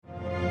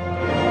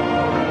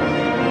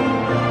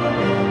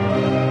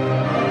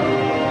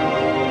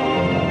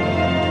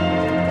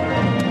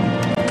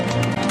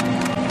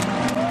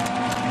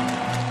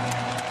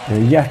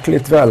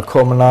Hjärtligt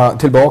välkomna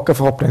tillbaka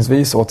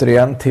förhoppningsvis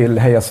återigen till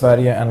Heja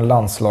Sverige, en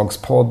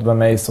landslagspodd med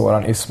mig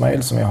Soran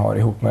Ismail som jag har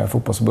ihop med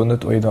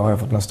Fotbollsförbundet, och idag har jag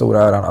fått den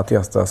stora äran att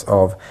gästas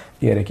av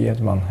Erik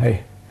Edman.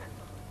 Hej!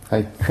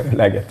 Hej!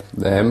 Läget?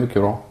 Det är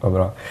mycket bra. Vad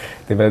bra.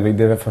 Det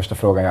är väl första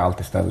frågan jag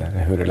alltid ställer,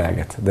 hur är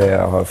läget? Det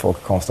har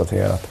folk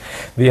konstaterat.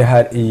 Vi är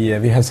här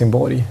i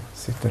Helsingborg,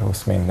 sitter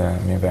hos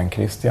min vän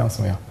Christian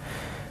som jag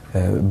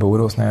bor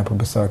hos när jag är på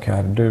besök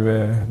här.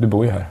 Du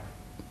bor ju här.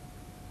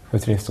 Hur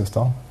trivs du i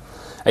stan?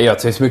 Jag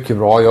trivs mycket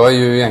bra. Jag är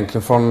ju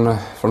egentligen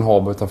från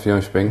Habo utanför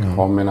Jönköping.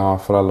 Har mina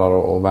föräldrar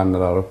och vänner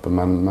där uppe.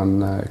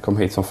 Men kom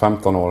hit som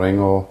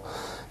 15-åring och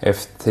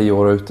efter 10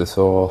 år ute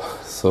så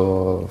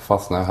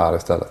fastnade jag här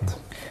istället.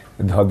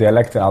 Har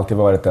dialekten alltid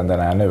varit den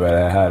är nu?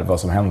 Är det här vad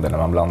som händer när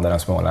man blandar en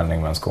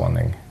smålänning med en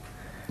skåning?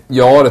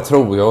 Ja, det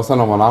tror jag. Och sen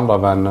har man andra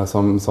vänner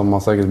som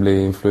man säkert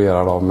blir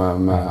influerad av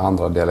med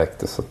andra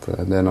dialekter. Så att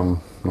det är någon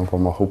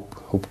form av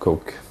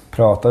hopkok.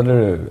 Pratade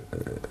du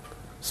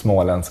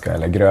småländska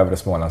eller grövre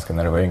småländska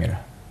när du var yngre?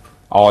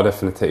 Ja,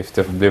 definitivt.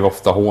 Jag blev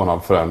ofta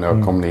hånad för den när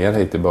jag kom ner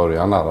hit i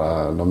början.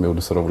 När de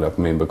gjorde så roliga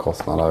på min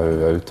bekostnad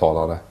hur jag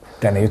uttalade.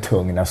 Den är ju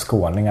tung när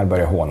skåningar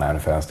börjar håna en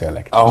för ens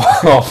dialekt. Ja,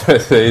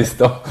 precis.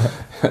 Då.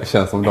 Det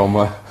känns som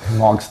de...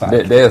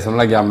 Det är som de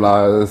där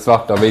gamla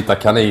svarta och vita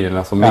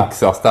kaninerna som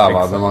mixas där.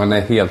 Va? När man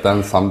är helt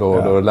ensam då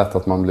är det lätt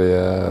att man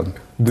blir...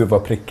 Du var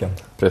pricken.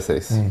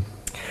 Precis.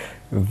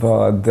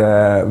 Vad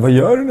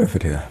gör du nu för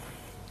tiden?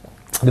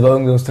 Du var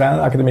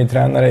ungdomstränare,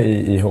 akademitränare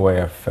i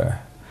HIF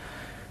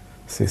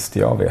sist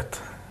jag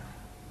vet.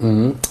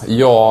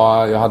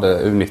 Ja, jag hade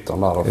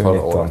U19 där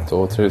förra året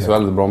och trivdes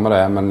väldigt bra med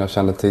det. Men jag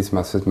kände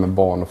tidsmässigt med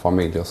barn och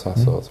familj och så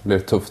blev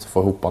det tufft att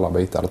få ihop alla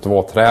bitar. Att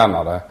vara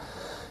tränare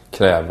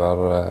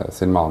kräver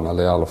sin man,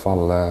 eller i alla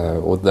fall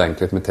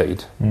ordentligt med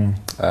tid.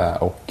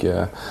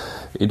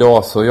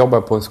 Idag så jobbar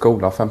jag på en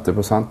skola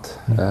 50%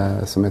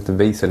 som heter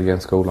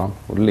Wieselgrenskolan.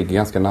 Och det ligger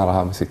ganska nära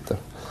här vi sitter.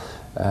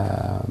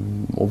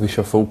 Och vi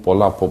kör fotboll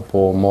där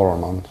på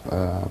morgonen.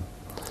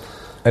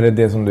 Är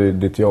det som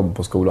ditt jobb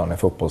på skolan är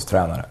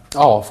fotbollstränare?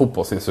 Ja,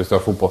 fotbollsinstruktör,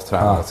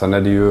 fotbollstränare. Sen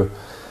är det ju,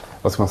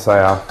 vad ska man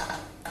säga,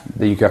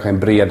 det är ju kanske en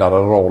bredare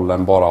roll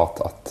än bara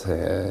att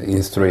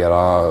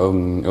instruera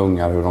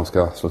ungar hur de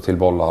ska slå till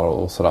bollar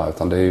och sådär.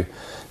 Utan det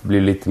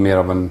blir lite mer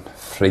av en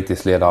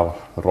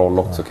fritidsledarroll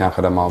också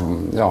kanske, där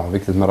man,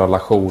 viktigt med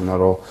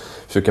relationer och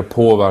försöka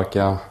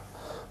påverka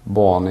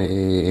barn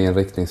i en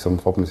riktning som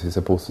förhoppningsvis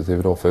är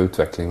positiv då för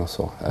utveckling och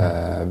så.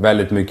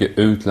 Väldigt mycket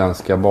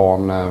utländska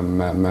barn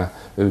med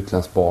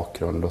utländsk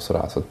bakgrund och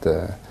sådär. Så att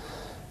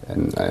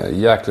en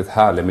jäkligt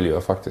härlig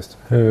miljö faktiskt.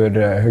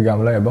 Hur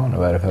gamla är barnen?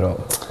 Vad är det för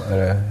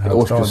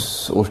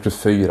årskurs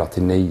 4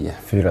 till 9.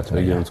 4 till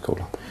 9. I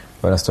grundskolan.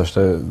 Vad är den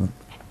största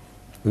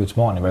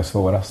utmaningen? Vad är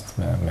svårast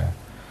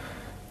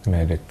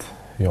med ditt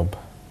jobb?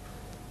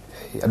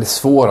 Ja, det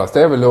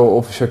svåraste är väl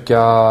att försöka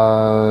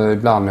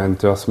ibland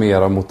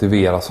entusiasmera och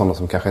motivera sådana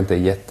som kanske inte är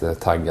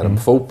jättetaggade på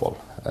fotboll.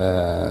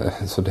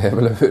 Så det är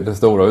väl den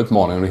stora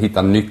utmaningen, att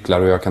hitta nycklar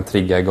och jag kan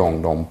trigga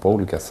igång dem på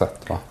olika sätt.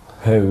 Va?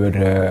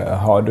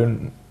 Hur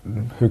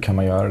kan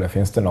man göra det?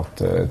 Finns det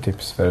något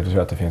tips? För jag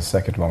tror att det finns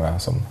säkert många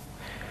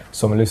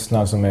som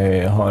lyssnar som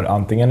har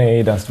antingen är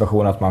i den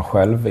situationen att man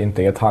själv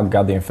inte är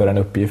taggad inför en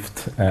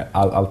uppgift,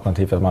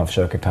 alternativt att man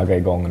försöker tagga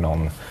igång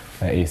någon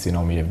i sin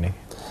omgivning.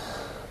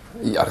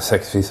 Ja, det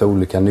säkert finns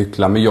olika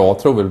nycklar, men jag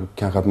tror väl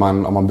kanske att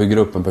om man bygger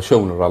upp en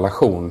person och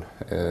relation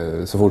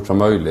så fort som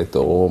möjligt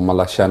och man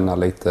lär känna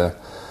lite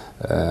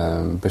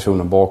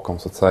personen bakom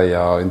så att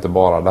säga, inte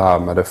bara det här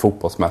med det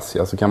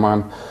fotbollsmässiga, så kan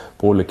man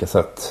på olika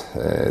sätt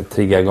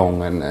trigga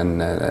igång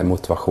en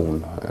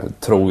motivation,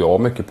 tror jag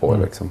mycket på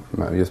liksom,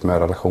 just med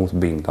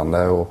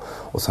relationsbindande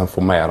och sen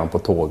få med dem på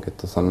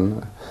tåget och sen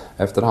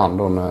efterhand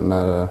då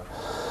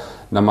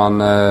när man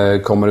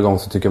kommer igång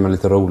så tycker jag det är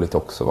lite roligt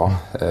också. Va?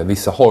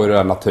 Vissa har ju det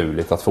där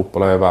naturligt att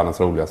fotboll är världens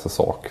roligaste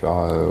sak.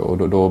 Va?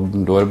 Och då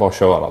är det bara att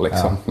köra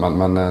liksom.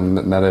 Men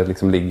när det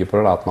liksom ligger på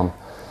det där att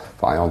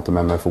jag har inte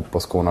med mig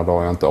fotbollsskorna idag,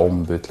 jag har inte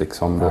ombytt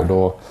liksom.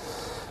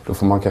 Då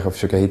får man kanske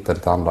försöka hitta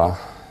lite andra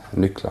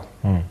nycklar.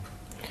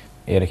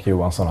 Erik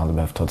Johansson hade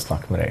behövt ta ett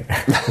snack med dig.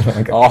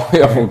 Ja,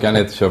 jag funkar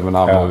inte köpa med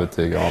namn och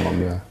övertyga honom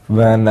det.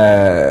 Men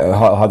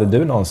hade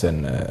du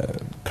någonsin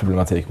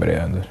problematik med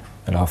det under?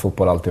 Eller har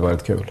fotboll alltid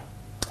varit kul?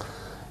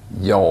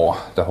 Ja,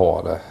 det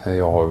har det.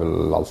 Jag har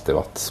väl alltid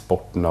varit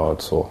sportnörd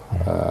så.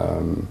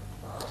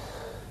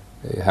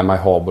 Hemma i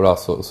Habo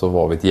där så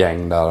var vi ett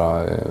gäng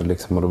där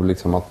liksom, och det var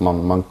liksom att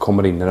man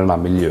kommer in i den här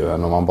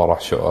miljön och man bara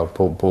kör.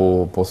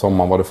 På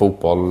sommaren var det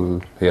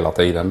fotboll hela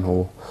tiden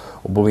och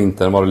på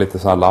vintern var det lite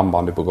så här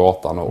landbandy på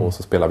gatan och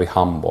så spelade vi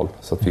handboll.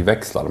 Så att vi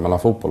växlade mellan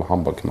fotboll och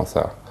handboll kan man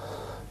säga.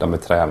 Där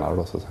med tränare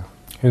då så att säga.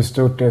 Hur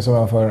stort är som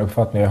jag får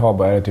uppfattning i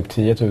Habo? Är det typ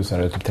 10 000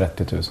 eller typ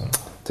 30 000?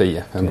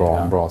 10, en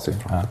bra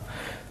siffra. Ja.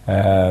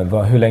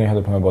 Hur länge hade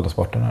du på med båda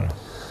sporterna då?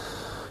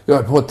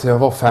 Jag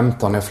var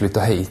 15 när jag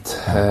flyttade hit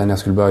när jag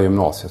skulle börja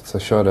gymnasiet. Så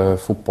jag körde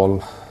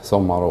fotboll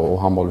sommar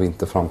och handboll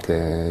vinter fram till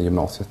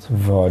gymnasiet.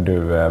 Var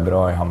du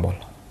bra i handboll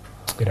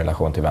i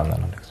relation till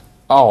vännerna? Liksom?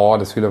 Ja,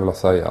 det skulle jag vilja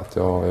säga. Att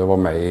jag var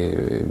med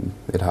i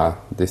det här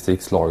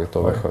distriktslaget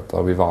av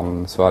Västgöta. Vi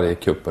vann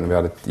Sverige-cupen. Vi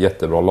hade ett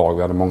jättebra lag.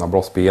 Vi hade många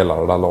bra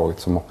spelare i det här laget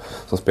som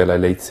spelade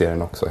i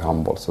elitserien också i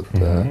handboll. Så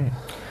att,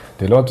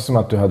 Det låter som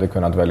att du hade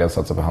kunnat välja att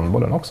satsa på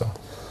handbollen också.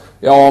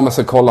 Ja, men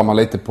så kollar man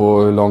lite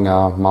på hur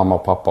långa mamma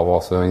och pappa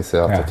var, så jag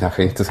inser att jag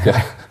kanske inte ska...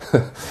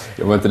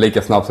 Jag var inte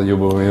lika snabb som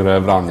Jobomir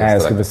Vranjes. Nej,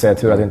 jag skulle säga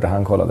tur att inte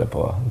han kollade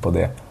på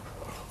det.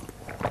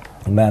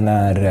 Men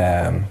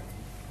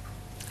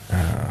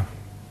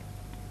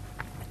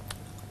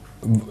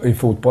i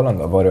fotbollen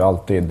då, var du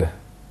alltid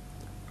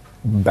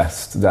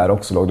bäst där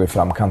också? Låg du i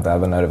framkant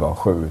även när det var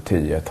 7,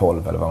 10,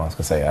 12 eller vad man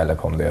ska säga? Eller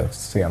kom det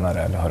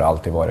senare? Eller har du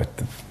alltid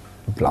varit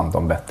bland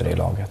de bättre i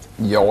laget?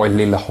 Ja, i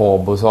lilla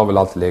Habo så har jag väl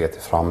alltid legat i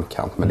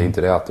framkant. Men det är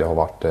inte det att jag har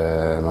varit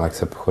någon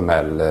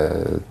exceptionell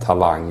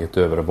talang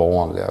utöver det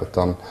vanliga.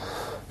 Utan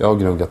jag har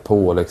gnuggat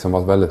på och liksom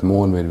varit väldigt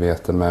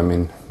målmedveten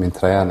med min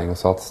träning och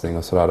satsning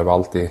och sådär. Det var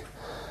alltid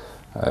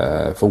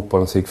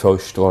fotbollen som gick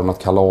först. Var det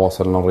något kalas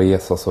eller någon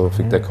resa så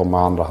fick det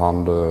komma i andra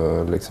hand.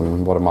 Och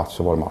liksom, var det match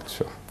så var det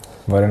match.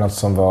 Var det något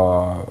som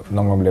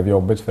någon gång blev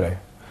jobbigt för dig?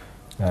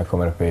 När jag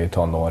kommer upp i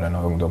tonåren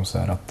och ungdom så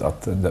här,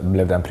 att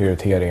blev den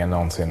prioriteringen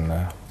någonsin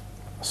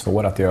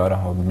svår att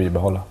göra och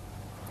bibehålla?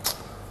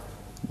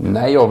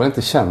 Nej, jag har väl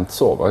inte känt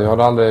så. Det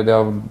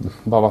har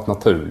bara varit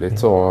naturligt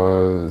så.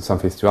 Sen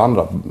finns det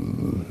ju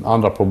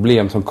andra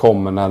problem som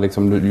kommer när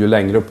liksom, ju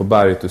längre upp på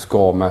berget du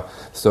ska med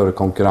större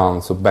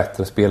konkurrens och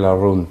bättre spelare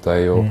runt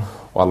dig och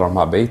alla de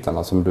här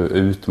bitarna som du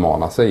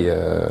utmanas i.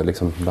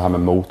 Liksom det här med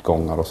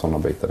motgångar och sådana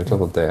bitar. Det är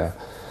klart att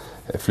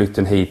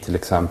flytten hit till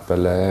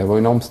exempel var ju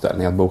en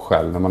omställning att bo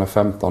själv när man är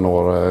 15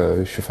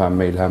 år, 25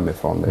 mil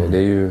hemifrån. Det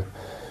är ju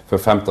för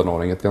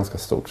 15-åring ett ganska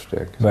stort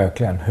steg.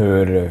 Verkligen.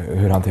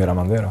 Hur hanterar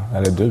man det då?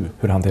 Eller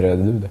hur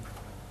hanterade du det?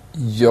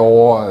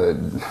 Ja,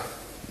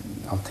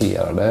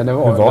 hanterade det.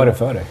 Hur var det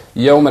för dig?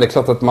 Ja, men det är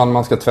klart att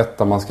man ska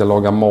tvätta, man ska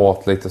laga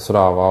mat lite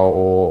sådär va.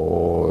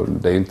 Och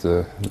det är ju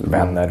inte...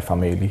 Vänner,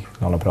 familj,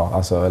 någon att prata,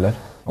 alltså eller?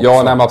 Ja,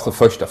 nej, men alltså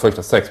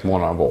första 6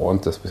 månaderna var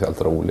inte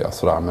speciellt roliga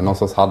sådär. Men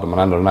någonstans hade man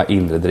ändå den här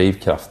inre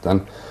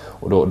drivkraften.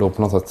 Och då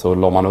på något sätt så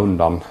la man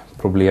undan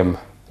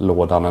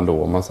problemlådan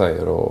ändå om man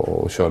säger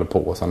och körde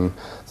på. Sen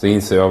så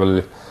inser jag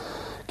väl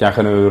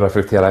kanske nu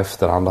reflektera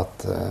efterhand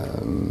att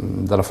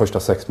de första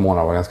 6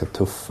 månaderna var ganska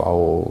tuffa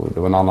och det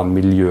var en annan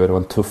miljö. Det var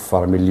en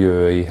tuffare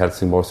miljö i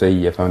Helsingborgs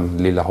IF än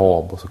lilla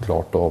Habo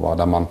såklart då va,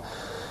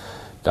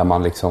 där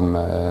man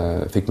liksom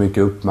fick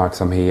mycket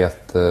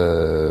uppmärksamhet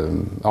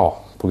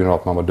på grund av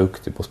att man var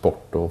duktig på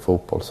sport och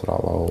fotboll sådär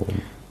va.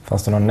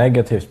 Fanns det något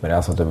negativt med det?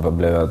 Alltså att det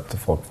blev att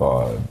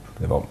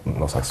det var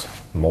någon slags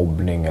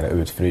mobbning eller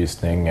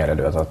utfrysning eller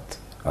du vet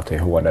att det är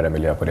hårdare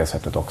miljö på det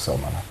sättet också?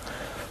 Man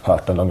har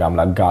hört om de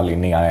gamla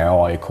galningarna i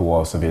AIK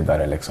och så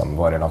vidare liksom.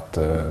 Var det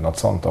något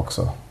sånt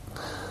också?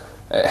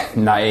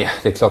 Nej,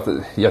 det är klart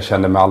jag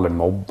kände mig aldrig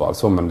mobbad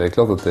så, men det är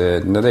klart att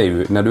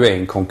när du är i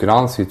en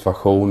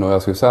konkurrenssituation och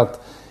jag skulle säga att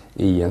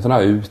i en sån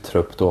här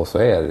uttrupp då så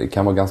det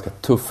kan vara ganska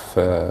tuff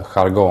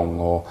jargong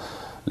och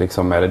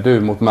liksom är det du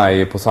mot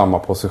mig på samma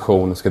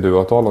position, ska du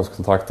ha ett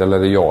A-lagskontakt eller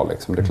är det jag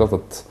liksom? Det är klart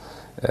att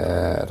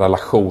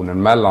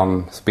relationen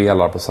mellan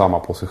spelare på samma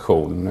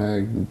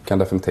position kan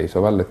definitivt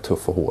vara väldigt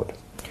tuff och hård.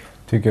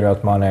 Tycker du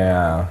att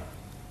är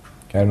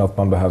det något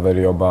man behöver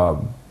jobba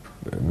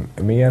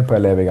mer på,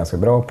 eller är vi ganska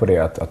bra på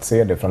det att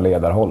se det från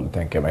ledarhåll,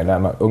 tänker jag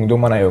mig?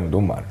 Ungdomarna är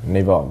ungdomar,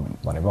 ni var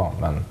vad ni var,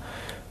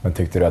 men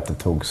tyckte du att det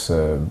togs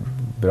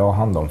bra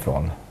hand om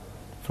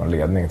från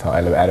ledning?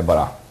 Eller är det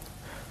bara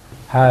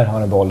här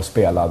har en boll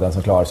spelad, den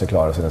som klarar sig,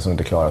 den som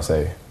inte klarar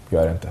sig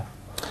gör det inte?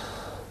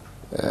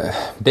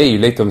 Det är ju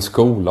lite en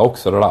skola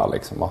också det där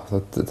liksom. Va?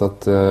 Så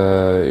att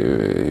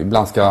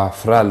ibland ska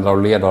föräldrar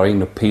och ledare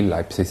in och pilla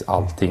i precis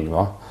allting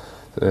va.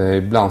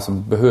 Ibland så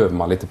behöver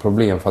man lite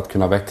problem för att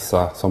kunna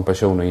växa som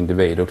person och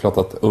individ. Och klart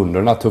att under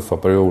den här tuffa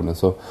perioden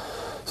så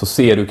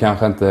ser du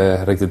kanske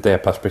inte riktigt det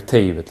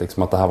perspektivet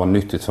liksom, att det här var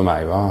nyttigt för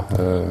mig va.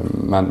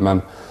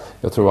 Men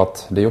jag tror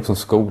att det är också en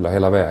skola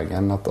hela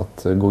vägen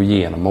att gå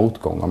igenom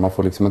motgångar. Man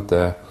får liksom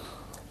inte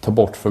ta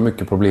bort för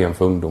mycket problem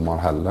för ungdomar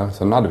heller.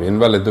 Sen hade vi en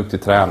väldigt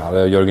duktig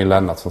tränare, Jörgen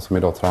Lennartsson, som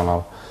idag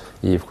tränar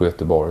i IFK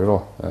Göteborg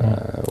då.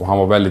 Och han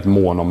var väldigt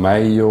mån om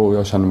mig och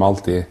jag kände mig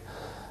alltid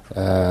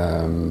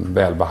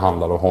väl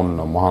behandlad av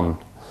honom och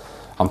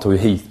han tog ju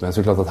hit mig,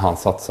 så klart att han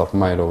satsade på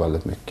mig då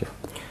väldigt mycket.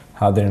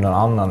 Hade ni någon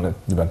annan,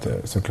 du behöver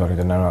inte såklart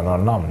inte nämna några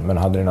namn, men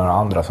hade ni några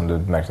andra som du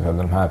märkte att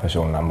de här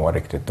personerna mår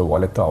riktigt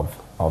dåligt av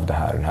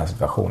den här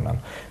situationen?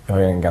 Vi har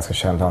ju en ganska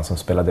känd han som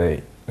spelade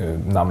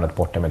namnet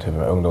borta med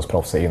huvud,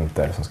 ungdomsproffs i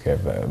Inter, som skrev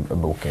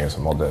boken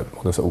som mådde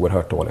så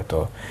oerhört dåligt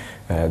och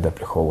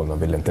depression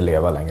och ville inte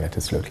leva längre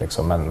till slut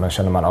liksom. Men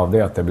känner man av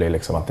det att det blir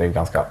liksom att det är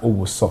ganska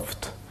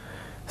osoft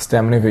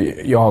stämning?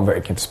 Jag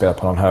har inte spelat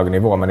på någon hög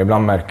nivå, men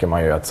ibland märker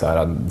man ju att så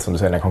här, som du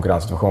säger, när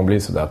konkurrenssituation blir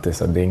så där, att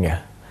det är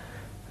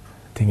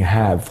inget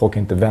här, folk är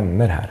inte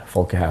vänner här.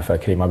 Folk är här för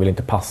att kriga. Man vill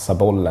inte passa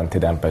bollen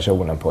till den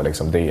personen på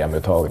liksom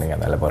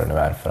DM-uttagningen eller vad det nu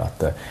är för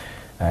att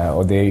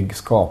och det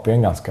skapar ju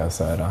en ganska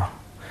så här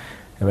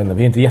jag vet inte,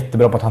 vi är inte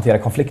jättebra på att hantera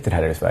konflikter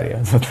här i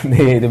Sverige. Så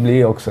det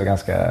blir också kan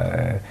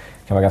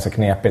vara ganska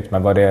knepigt.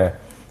 Men var det,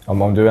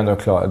 om du ändå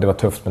det var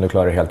tufft men du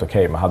klarade det helt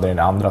okej. Men hade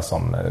ni andra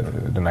som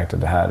du märkte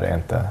att det här är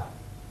inte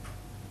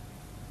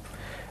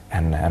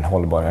en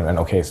hållbar, en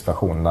okej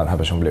situation när den här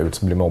personen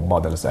blir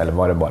mobbad eller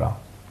var det bara,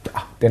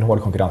 det är en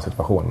hård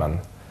konkurrenssituation men...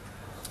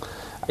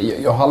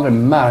 Jag har aldrig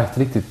märkt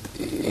riktigt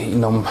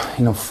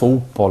inom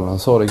fotbollen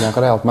så det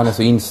kanske är att man är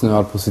så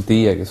insnöad på sitt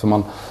eget så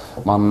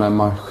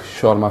man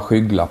kör de här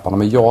skygglapparna.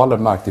 Men jag har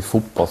aldrig märkt i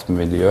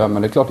fotbollsmiljö.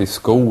 Men det är klart i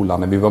skolan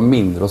när vi var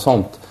mindre och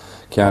sånt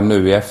kan jag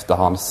nu i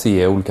efterhand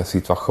se olika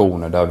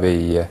situationer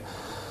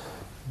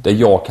där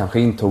jag kanske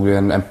intog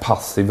en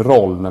passiv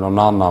roll när någon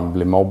annan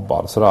blir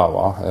mobbad. Sådär,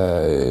 va?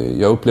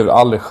 Jag upplevde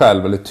aldrig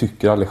själv eller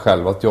tycker aldrig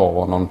själv att jag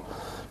var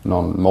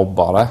någon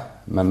mobbare.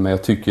 Men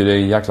jag tycker det är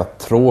jäkla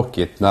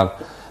tråkigt när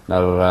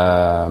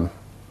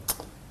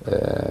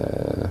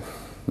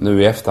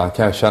nu i efterhand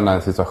kan jag känna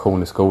en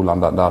situation i skolan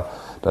där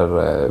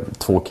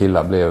två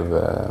killar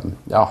blev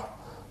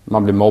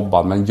man blev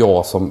mobbad men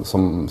jag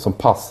som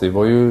passiv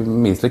var ju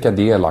minst lika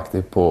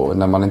delaktig på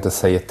när man inte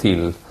säger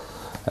till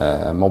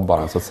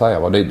mobbaren så att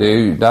säga.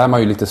 Där är man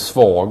ju lite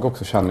svag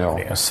också känner jag.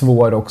 Det är en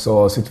svår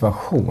också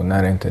situation,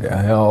 är det inte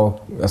det? Ja,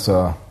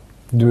 alltså,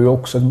 du är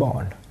också ett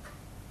barn.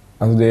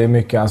 Alltså det är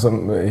mycket,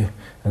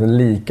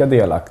 lika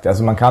delaktig.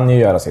 Alltså man kan ju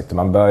göra sitt,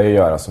 man bör ju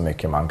göra så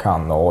mycket man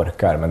kan och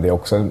orkar. Men det är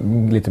också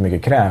lite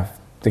mycket krävt.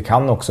 Det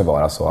kan också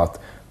vara så att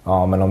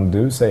men om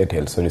du säger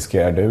till så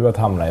riskerar du att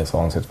hamna i en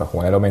sån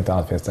situation. Eller om inte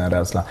annat finns det en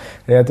rädsla.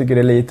 Jag tycker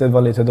det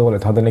var lite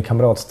dåligt. Hade ni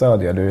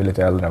kamratstödjare? Du är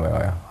lite äldre än vad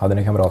jag är. Hade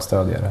ni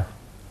kamratstödjare?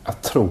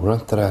 Jag tror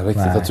inte det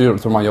riktigt. Nej.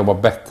 Jag tror man jobbar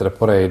bättre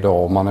på det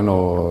idag. Man är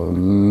nog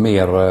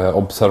mer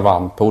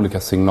observant på olika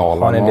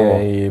signaler. Har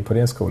ni det på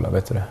din skola,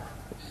 vet du det?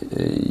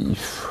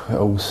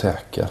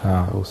 Osäker.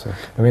 Ja.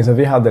 Jag minns att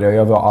vi hade det och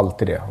jag var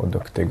alltid det och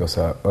duktig och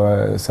så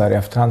här i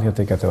efterhand kan jag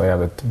tycka att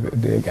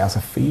det är ganska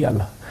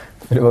fel.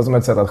 För det var som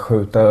ett sätt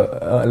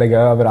att lägga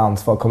över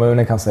ansvar.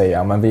 Kommunen kan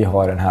säga men vi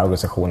har den här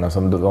organisationen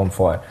som de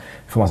får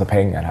massa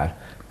pengar här.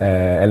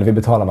 Eller vi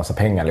betalar massa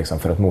pengar liksom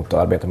för att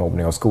motarbeta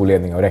mobbning och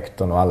skolledning och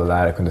rektorn och alla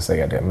lärare kunde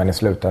säga det. Men i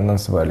slutändan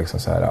så var det liksom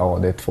så här,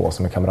 det är 2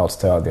 som är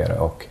kamratstödjare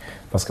och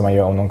vad ska man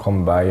göra om någon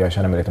kommer bara, jag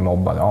känner mig lite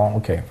mobbad.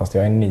 Okej, fast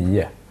jag är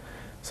 9.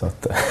 Så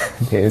att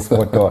det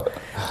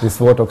är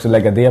svårt också att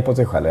lägga det på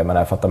sig själv. Jag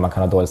menar, för att man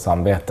kan ha dåligt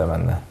samvete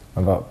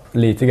men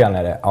lite grann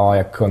är det,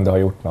 jag kunde ha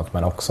gjort något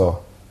men också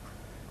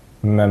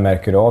men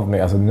märker du av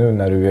mig, alltså nu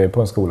när du är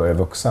på en skola och är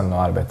vuxen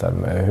och arbetar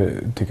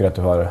tycker du att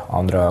du har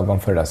andra ögon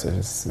för det där,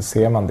 så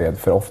ser man det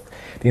för ofta.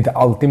 Det är inte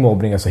alltid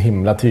mobbning är så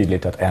himla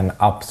tydligt att en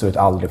absolut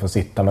aldrig får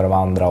sitta med de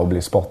andra och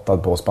bli spottad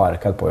på och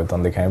sparkad på,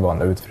 utan det kan ju vara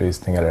en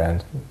utfrysning eller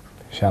en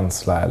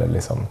känsla eller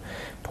liksom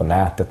på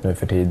nätet nu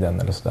för tiden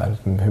eller sådär.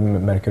 Hur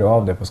märker du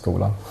av det på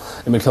skolan?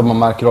 Det är klart man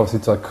märker av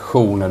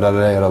situationer där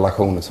det är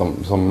relationer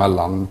som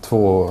mellan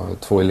två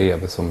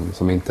elever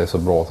som inte är så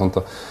bra. Sånt.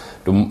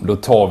 Då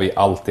tar vi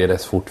alltid det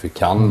så fort vi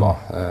kan. Va?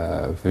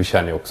 För vi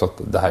känner ju också att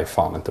det här är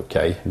fan inte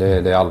okej.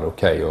 Det är aldrig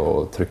okej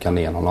att trycka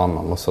ner någon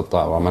annan och sånt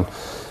där. Va? Men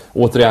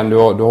återigen,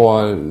 du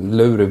har en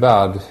lurig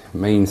värld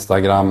med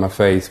Instagram, med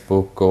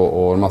Facebook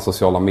och de här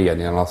sociala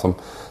medierna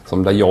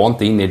som där jag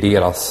inte är inne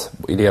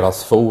i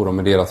deras forum,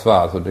 i deras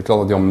värld. Så det är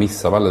klart att jag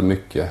missar väldigt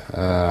mycket.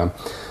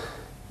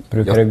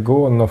 Brukar det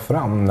gå att nå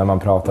fram när man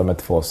pratar med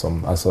 2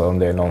 som, alltså om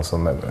det är någon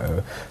som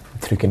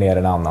trycker ner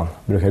en annan?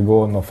 Brukar det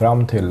gå att nå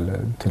fram till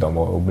dem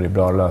och bli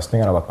bra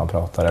lösningar av att man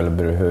pratar? Eller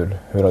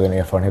hur har din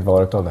erfarenhet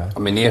varit av det? Ja,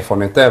 min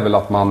erfarenhet är väl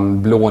att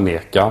man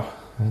blånekar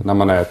när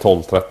man är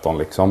 12-13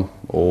 liksom.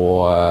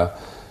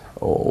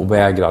 Och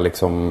vägrar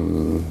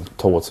liksom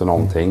ta åt sig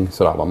någonting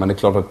sådär, va? Men det är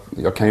klart att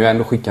jag kan ju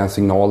ändå skicka en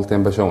signal till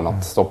en person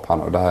att stopp här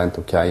nu, det här är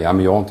inte okej. Ja,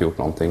 men jag har inte gjort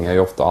någonting, jag är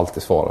ju ofta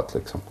alltid svaret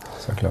liksom.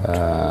 Såklart.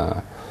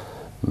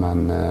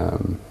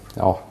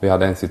 Vi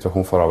hade en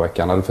situation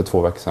för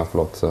 2 veckor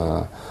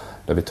sedan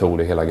där vi tog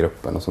det hela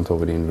gruppen och så tog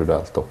vi det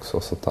individuellt också.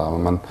 Så där.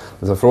 Men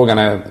så frågan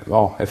är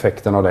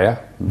effekten av det.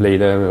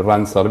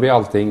 Rensade vi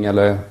allting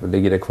eller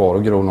ligger det kvar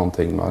och gror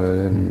någonting? Det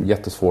är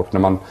jättesvårt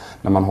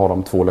när man har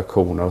de 2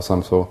 lektioner och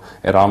sen så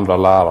är det andra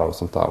lärare och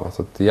sånt där.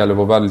 Så det gäller att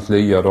vara väldigt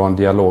lyhörd och ha en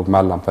dialog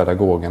mellan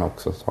pedagogen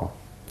också. Så.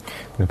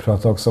 Du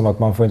pratar också om att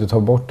man får inte ta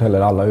bort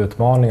heller alla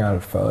utmaningar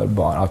för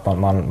barn. Att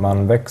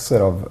man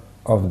växer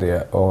av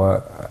det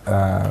och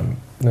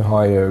nu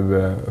har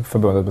ju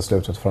förbundet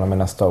beslutat från och med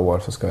nästa år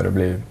så ska det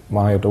bli,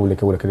 man har gjort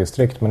olika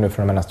distrikt, men nu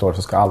från och med nästa år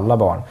så ska alla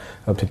barn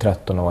upp till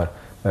 13 år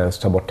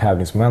ta bort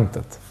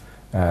tävlingsmomentet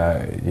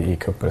i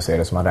cuper och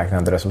serier som man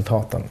räknar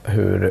resultaten.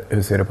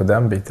 Hur ser du på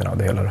den biten av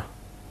det hela då?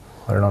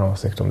 Har du någon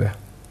åsikt om det?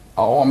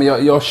 Ja, men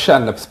jag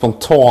känner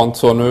spontant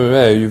så. Nu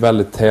är jag ju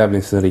väldigt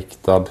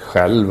tävlingsinriktad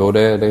själv och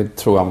det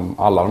tror jag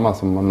alla de här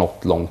som har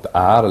nått långt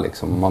är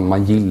liksom.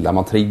 Man gillar,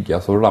 man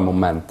triggas och det där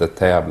momentet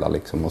tävla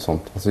liksom och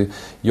sånt. Alltså,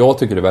 jag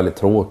tycker det är väldigt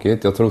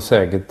tråkigt. Jag tror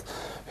säkert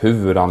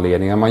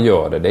huvudanledningen man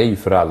gör det är ju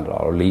föräldrar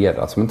och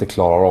ledare som inte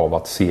klarar av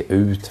att se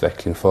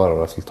utveckling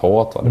före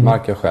resultat. Va? Det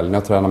märker jag själv när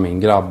jag tränar min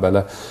grabb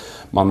eller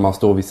man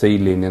står vid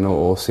sidlinjen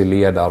och ser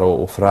ledare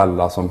och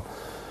föräldrar som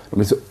de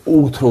är så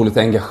otroligt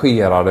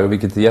engagerade,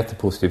 vilket är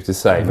jättepositivt i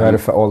sig. Vad är det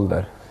för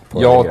ålder?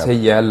 Ja,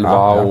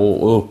 10-11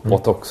 och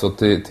uppåt också.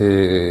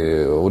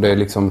 Och det är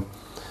liksom...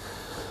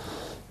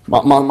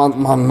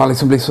 Man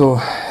liksom blir så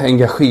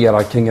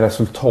engagerad kring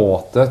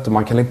resultatet och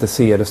man kan inte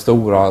se det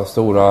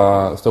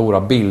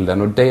stora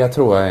bilden, och det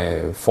tror jag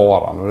är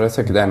faran, och det är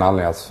säkert en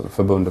anledning att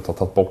förbundet har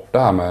tagit bort det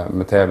här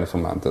med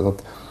tävlingsmomentet.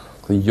 Att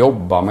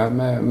jobba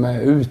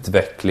med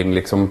utveckling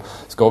liksom.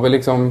 Ska vi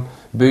liksom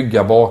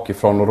bygga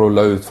bakifrån och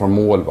rulla ut från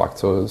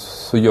målvakt,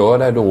 så gör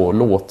det då,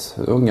 låt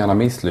ungarna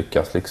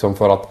misslyckas liksom,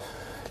 för att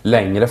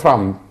längre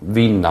fram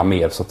vinna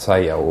mer så att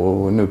säga,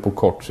 och nu på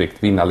kort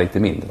sikt vinna lite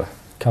mindre.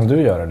 Kan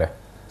du göra det?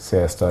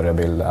 Se större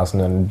bilder? Alltså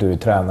när du är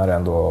tränare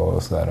ändå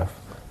och sådär.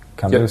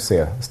 Kan du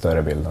se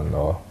större bilden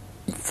och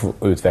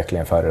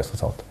utvecklingen för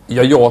resultat?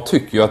 Ja, jag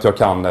tycker ju att jag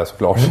kan det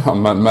såklart.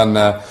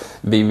 Men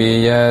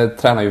vi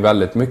tränar ju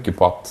väldigt mycket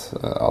på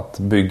att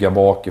bygga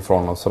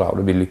bakifrån och sådär.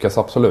 Vi lyckas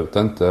absolut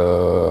inte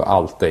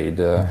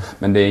alltid.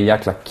 Men det är en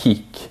jäkla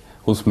kick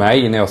hos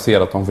mig när jag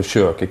ser att de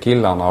försöker,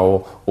 killarna.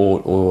 Och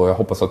jag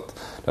hoppas att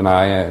den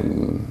här...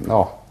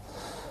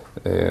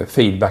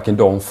 feedbacken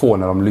de får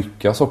när de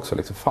lyckas också.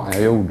 Liksom, fan,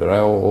 jag gjorde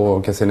det,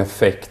 och kan se en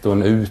effekt och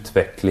en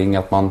utveckling,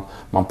 att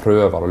man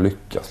prövar och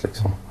lyckas.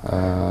 Liksom.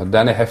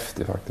 Den är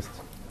häftig faktiskt.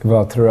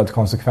 Vad tror du att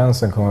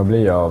konsekvensen kommer att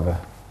bli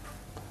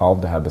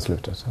av det här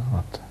beslutet?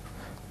 Att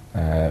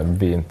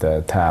vi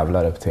inte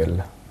tävlar upp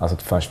till, alltså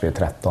förrän vi är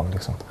 13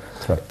 liksom.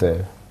 Tror att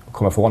det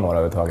kommer få några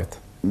överhuvudtaget?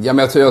 Ja,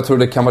 men jag tror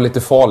det kan vara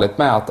lite farligt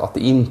med att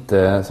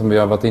inte, som vi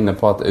har varit inne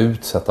på, att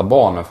utsätta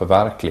barnen för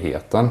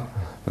verkligheten.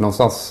 För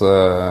någonstans...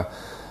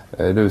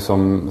 Du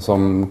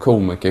som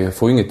komiker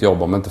får inget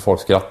jobb om inte folk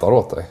skrattar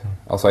åt dig.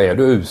 Alltså är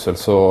du usel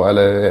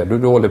eller är du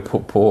dålig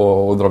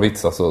på att dra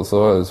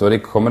vitsar så det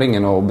kommer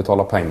ingen att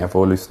betala pengar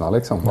för att lyssna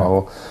liksom.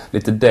 Och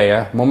lite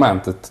det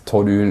momentet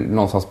tar du ju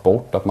någonstans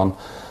bort, att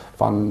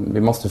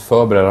vi måste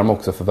förbereda dem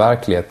också för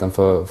verkligheten,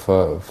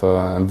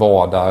 för en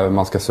vardag,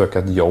 man ska söka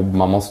ett jobb,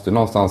 man måste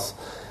någonstans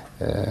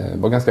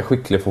vara ganska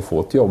skicklig för att få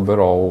ett jobb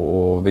idag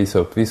och visa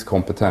upp viss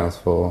kompetens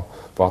för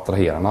att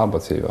attrahera en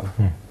arbetsgivare.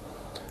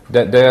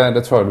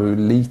 Det tror jag du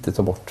lite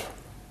tar bort.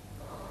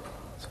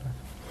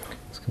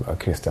 Ska bara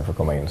Christian få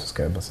komma in så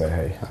ska jag bara säga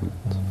hej.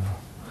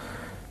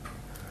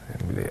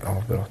 Det blir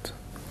avbrott.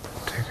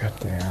 Jag tycker att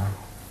det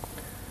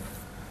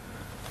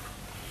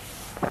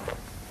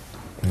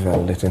är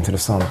väldigt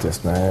intressant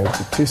just när jag är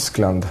ute i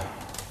Tyskland.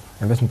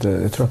 Jag vet inte,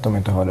 jag tror att de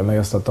inte har det, men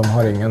just att de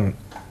har ingen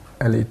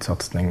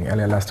elitsatsning.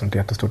 Eller jag läste ett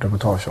jättestort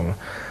reportage om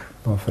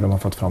varför de har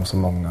fått fram så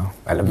många.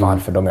 Eller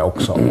varför de är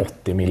också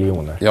 80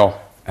 miljoner. Ja.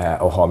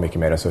 Och har mycket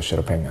mer resurser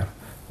och pengar.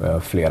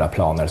 Flera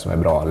planer som är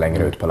bra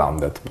längre ut på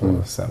landet.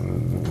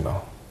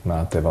 Men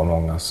att det var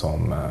många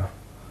som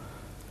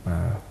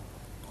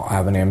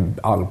även i en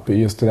Alpe,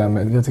 just det där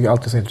med, jag tycker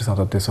alltid så intressant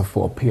att det är så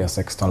få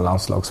P16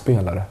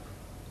 landslagsspelare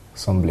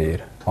som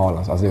blir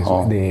A-lands.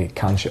 Alltså det är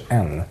kanske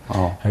en.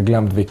 Jag har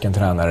glömt vilken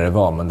tränare det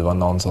var, men det var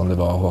någon som, det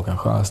var Håkan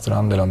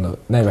Sjöstrand eller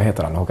vad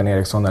heter han? Håkan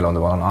Eriksson, eller om det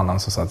var någon annan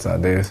som sa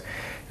att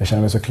jag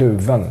känner mig så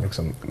kluven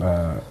liksom,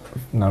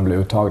 när de blir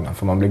uttagna.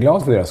 För man blir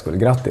glad för deras skull,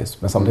 grattis.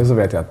 Men samtidigt så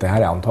vet jag att det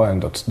här är antagligen en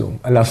dödsdom.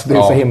 Eller alltså, det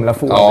är så himla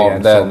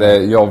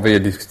få. Vi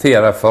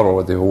diskuterade förra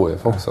året i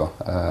HF också.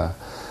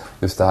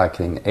 Just det här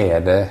kring,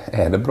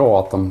 är det bra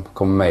att de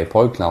kommer med i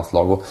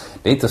pojklandslag? Och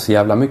det är inte så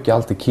jävla mycket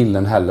alltid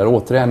killen heller.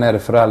 Återigen är det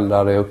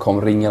föräldrar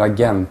och ringer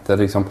agenter,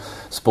 liksom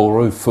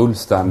spårar ut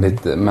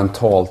fullständigt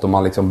mentalt, och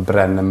man liksom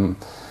bränner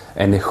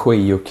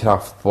energi och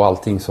kraft på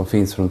allting som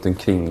finns runt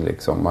omkring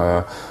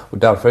liksom. Och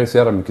därför är det så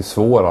jävla mycket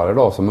svårare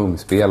idag som ung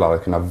spelare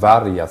att kunna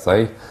värja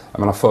sig. Jag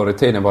menar, förr i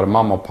tiden var det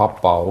mamma och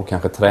pappa och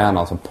kanske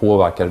tränaren som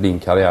påverkade din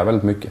karriär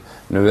väldigt mycket.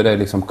 Nu är det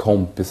liksom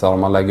kompisar och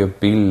man lägger upp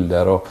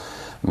bilder och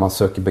man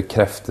söker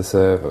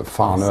bekräftelse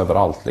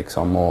överallt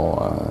liksom.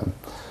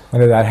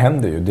 Men det där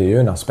händer ju, det är ju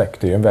en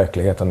aspekt, det är ju en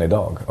verkligheten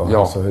idag. Och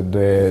alltså,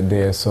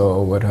 det är så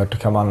oerhört,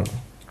 kan man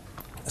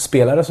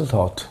spela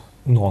resultat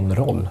någon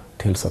roll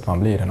tills att man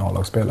blir en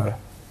A-lagsspelare?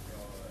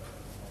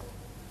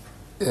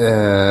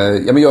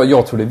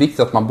 Jag tror det är viktigt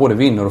att man både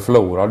vinner och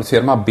förlorar. Du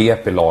ser de här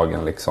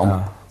BP-lagen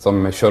liksom,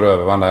 som kör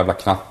över varandra jävla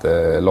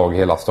knattelag i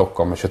hela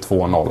Stockholm med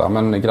 22-0. Ja,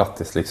 men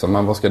grattis liksom.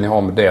 Men vad ska ni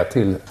ha med det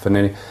till?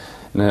 För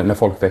när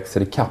folk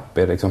växer i kapp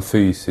är det liksom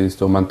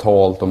fysiskt och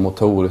mentalt och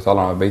motoriskt och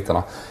alla de här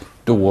bitarna,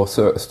 då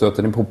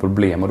stöter ni på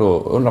problem och då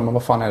undrar man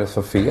vad fan är det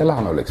för fel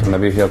här nu liksom, när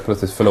vi helt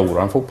plötsligt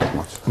förlorar en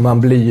fotbollsmatch.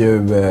 Man blir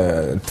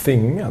ju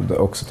tvingad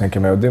också, tänker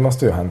jag mig, och det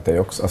måste ju ha hänt dig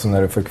också, alltså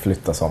när du fick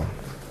flytta som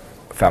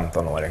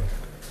 15-åring.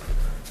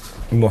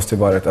 Det måste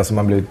ju varit, alltså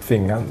man blir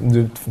tvingad,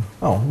 du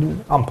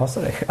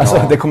anpassar dig.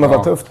 Alltså det kommer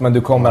vara tufft, men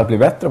du kommer att bli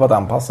bättre på att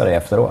anpassa dig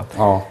efteråt.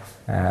 Ja.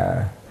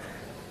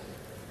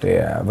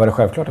 Var det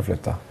självklart att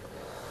flytta?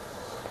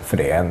 För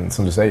det är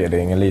som du säger, det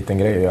är ingen liten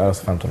grej att göra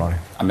som 15-åring.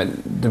 Ja, men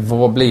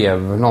det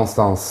blev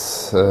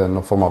någonstans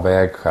någon form av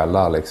vägskäl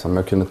där liksom.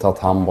 Jag kunde tagit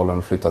handbollen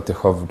och flyttat till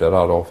Skövde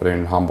där då, för det är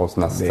en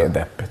handbollsnäste. Det är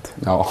deppigt.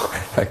 Ja,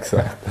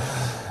 exakt.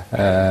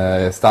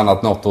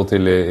 Stannat något år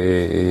till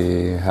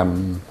i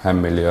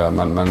hemmiljö,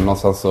 men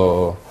någonstans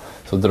så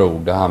så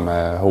drog det här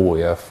med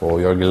HIF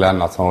och Jörgen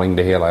Lennartsson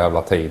ringde hela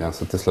jävla tiden.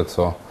 Så till slut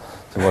så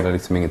var det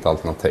liksom inget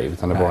alternativ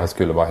utan det var jag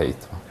skulle bara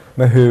hit. Va?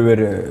 Men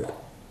hur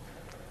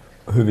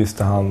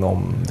visste han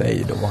om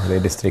dig då? Var det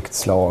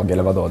distriktslag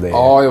eller vad då?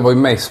 Ja, jag var ju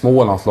med i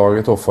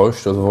Smålandslaget då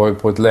först och så var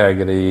jag på ett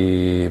läger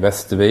i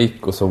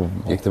Västervik och så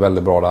gick det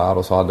väldigt bra där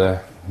och så hade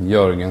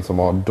Jörgen som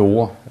var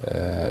då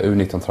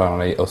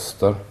U19-tränare i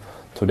Öster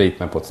tog dit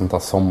mig på ett sånt här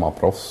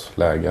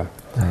sommarproffsläger.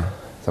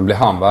 Sen blev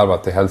han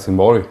värvad till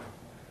Helsingborg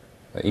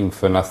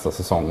inför nästa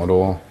säsong och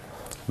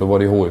då var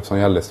det HIF som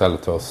gällde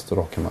istället till Öster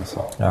då kan man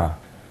säga. Ja.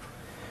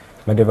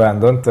 Men det var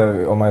ändå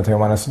inte, om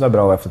man är så där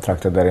bra och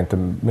eftertraktad, där det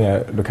inte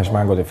mer, då kanske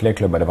man går till fler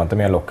klubbar. Det var inte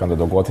mer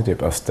lockande att gå till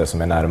typ Öster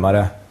som är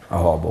närmare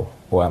Ahabo.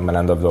 Men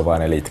ändå då var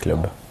en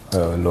elitklubb.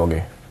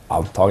 Låg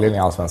antagligen i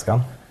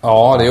Allsvenskan.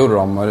 Ja, det gjorde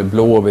de.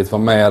 Blåvitt var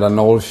med där,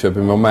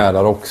 Norrköping var med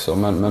där också.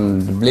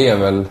 Men det blev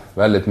väl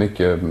väldigt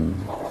mycket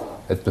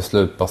ett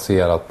beslut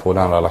baserat på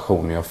den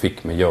relationen jag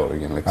fick med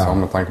Jörgen. Liksom.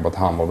 Med tanke på att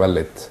han var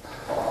väldigt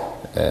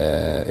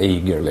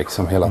eager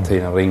liksom. Hela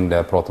tiden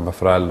ringde, pratade med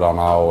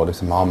föräldrarna och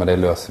liksom, men det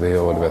löser vi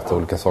och du vet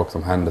olika saker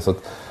som hände. Så att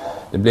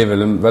det blev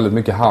väl väldigt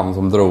mycket han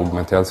som drog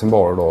mig till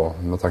Helsingborg då.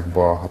 Med tanke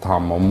på att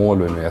han var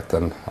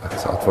målmedveten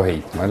att få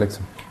hit mig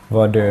liksom.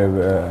 Var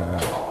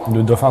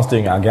då fanns det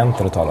ju inga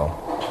agenter att tala om?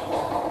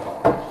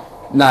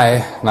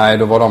 Nej,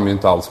 då var de ju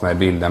inte alls med i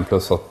bilden.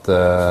 Plus att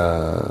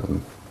det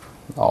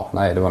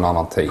var en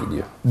annan tid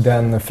ju.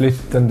 Den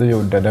flytten du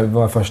gjorde,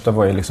 den första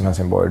var ju liksom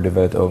Helsingborg, du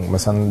var väldigt ung. Men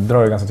sen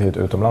drar du ganska tidigt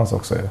utomlands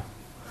också ju.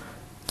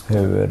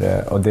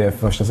 Och det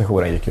första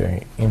sessionen gick ju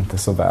inte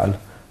så väl.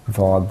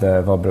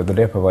 Vad berodde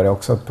det på? Var det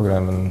också på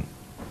grund av en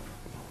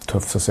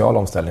tuff social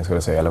omställning skulle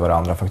jag säga, eller var det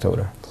andra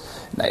faktorer?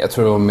 Nej, jag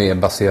tror det var mer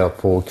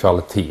baserat på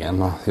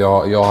kvaliteten.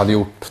 Jag hade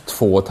gjort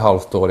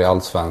 2,5 år i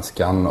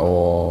Allsvenskan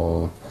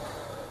och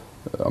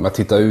om jag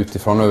tittar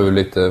utifrån nu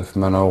lite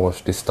med några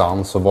års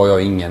distans så var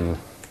jag ingen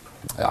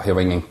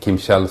Kim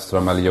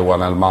Källström eller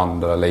Johan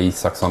Elmander eller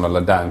Isaksson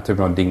eller den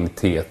typen av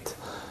dignitet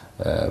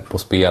på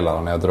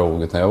spelaren när jag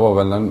drog. Utan jag var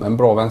väl en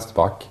bra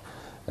vänsterback.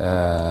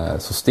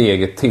 Så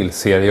steget till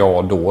Serie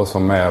A då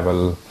som är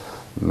väl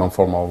någon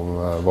form av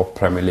vad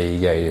Premier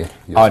League är.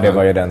 Ja, det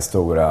var ju den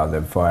stora,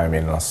 det får jag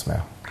minnas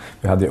med.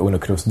 Vi hade ju Uno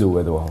Cruz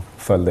Due då,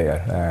 följde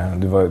er.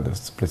 Du var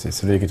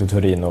precis, du gick till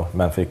Torino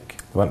men det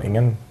var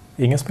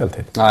ingen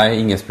speltid. Nej,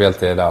 ingen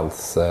speltid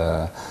alls.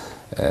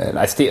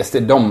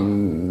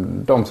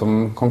 De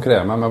som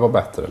konkurrerade med mig var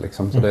bättre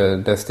liksom. Så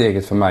det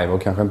steget för mig var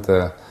kanske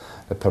inte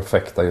det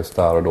perfekta just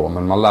där och då.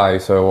 Men man lär ju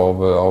sig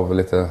av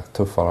lite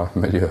tuffare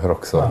miljöer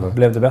också. Ja,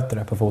 blev det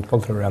bättre på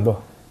fotboll tror du ändå?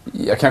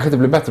 Jag kanske inte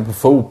blev bättre på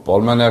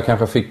fotboll men jag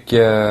kanske fick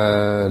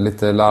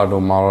lite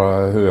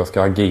lärdomar hur jag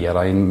ska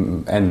agera i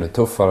en ännu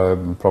tuffare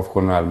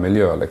professionell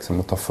miljö liksom,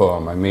 och ta för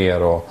mig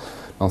mer och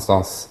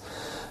någonstans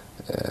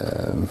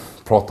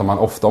pratar man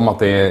ofta om att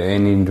det är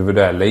en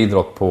individuell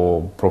idrott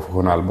på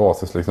professionell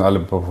basis liksom, eller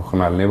på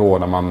professionell nivå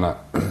där man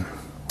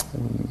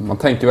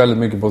tänker väldigt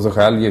mycket på sig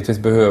själv. Givetvis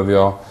behöver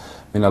jag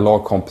mina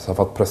lagkompisar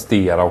för att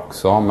prestera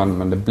också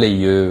men det blir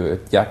ju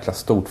ett jäkla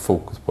stort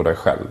fokus på dig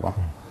själv va?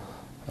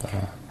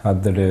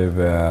 Hade du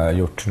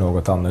gjort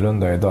något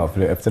annorlunda idag?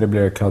 För efter det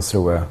blev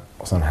Karlsruhe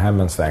och sen hem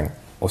en sväng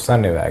och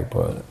sen iväg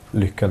på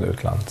lyckad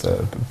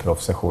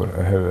utlandsproffsession.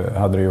 Hur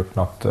hade du gjort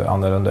något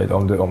annorlunda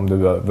idag? Om du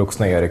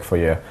vuxna Erik får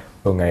ge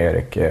unga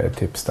Erik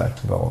tips där,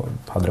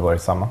 hade det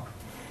varit samma?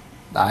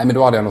 Nej, men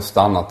då hade jag nog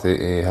stannat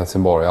i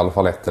Helsingborg i alla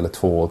fall 1 eller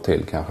 2 år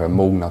till kanske.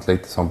 Mognat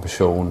lite som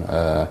person,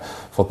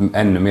 fått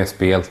ännu mer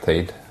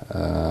speltid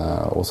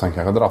och sen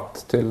kanske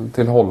dratt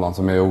till Holland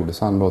som jag gjorde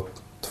sen då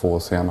 2 år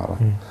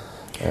senare.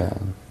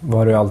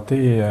 Var du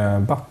alltid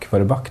back? Var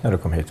du back när du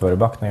kom hit? Var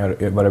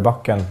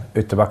det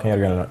ytterbacken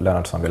Jörgen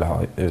Lennartsson ville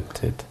ha ut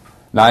hit?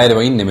 Nej, det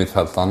var inne i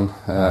mittfältaren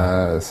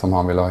som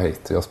han ville ha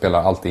hit. Jag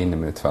spelar alltid inne i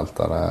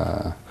mittfältare.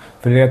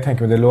 För det jag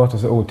tänker, det låter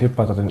så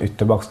otippat att en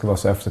ytterback ska vara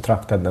så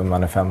eftertraktad när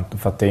man är 15.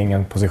 För att det är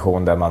ingen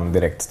position där man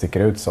direkt sticker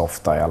ut så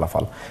ofta i alla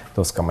fall.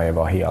 Då ska man ju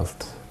vara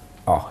helt,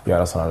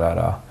 göra sådana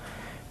där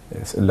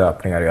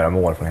löpningar, göra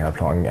mål från hela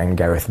plan. En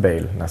Gareth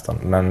Bale nästan.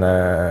 Men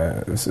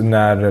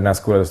när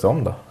skolades det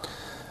om då?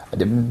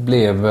 Det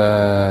blev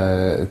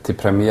till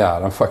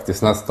premiären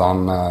faktiskt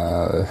nästan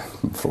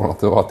från att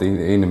du var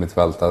inne i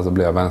mittfältare så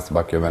blev jag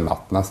vänsterback över en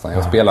natt nästan.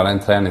 Jag spelade en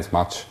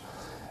träningsmatch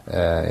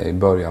i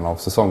början av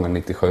säsongen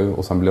 97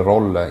 och sen blev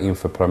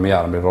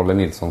Rolle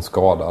Nilsson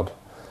skadad.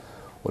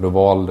 Och då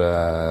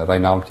valde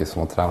Reine Almqvist som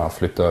var tränare att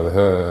flytta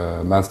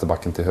över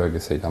vänsterbacken till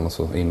högersidan och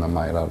så in med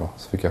mig där då.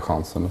 Så fick jag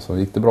chansen och så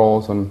gick det bra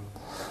och sen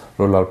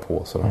rullade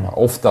på sådär.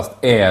 Oftast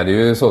är det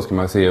ju så ska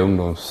man se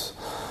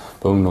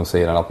på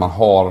ungdomssidan att man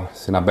har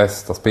sina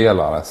bästa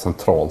spelare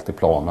centralt i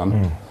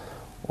planen.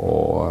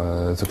 Och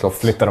såklart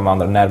flyttar de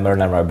andra närmare och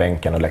närmare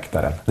bänken och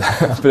läktaren.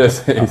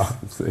 Precis.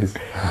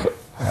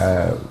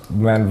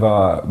 Men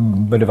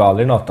det var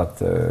aldrig något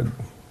att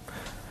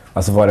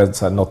alltså var det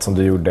så här, något som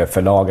du gjorde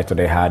för laget och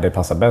det är här det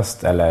passar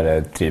bäst,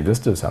 eller trivdes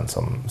du sen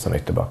som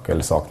ytterback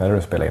eller saknade du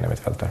att spela in i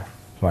mittfältare?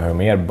 Man har ju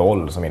mer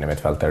boll som in i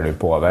mittfältare, du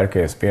påverkar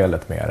ju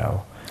spelet mera.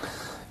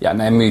 Ja,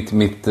 nej,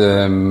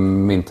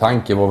 min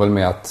tanke var väl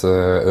med att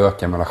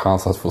öka mina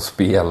chanser att få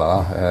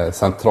spela.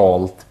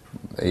 Centralt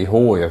i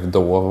HIF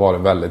då var det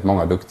väldigt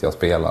många duktiga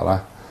spelare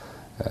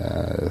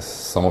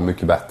som var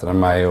mycket bättre än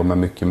mig och med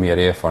mycket mer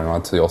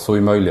erfarenhet. Så jag såg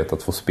ju möjlighet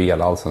att få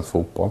spela allsvensk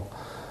fotboll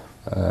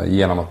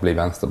genom att bli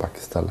vänsterback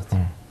istället.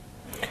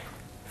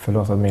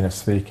 Förlåt att minnet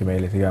sviker mig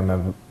lite grann,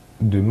 men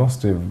du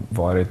måste ju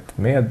varit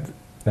med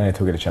när ni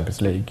tog det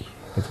Champions League.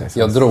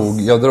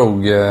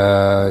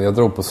 Jag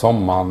drog på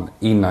sommaren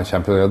innan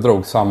Champions League. Jag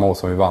drog samma år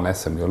som vi vann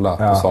SM-guld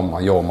där på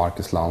sommaren. Jag och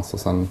Marcus Lantz. Och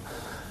sen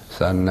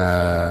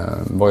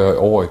var jag i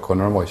AIK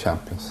när de var i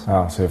Champions.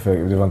 Ja, så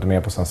du var inte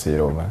med på San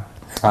Siro? Men...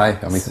 Nej,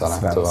 jag missade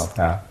det tyvärr.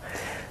 Ja.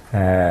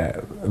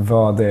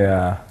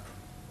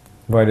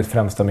 Vad är ditt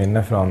främsta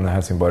minne från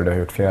Helsingborg? Du har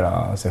gjort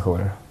flera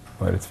sessioner.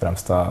 Vad är ditt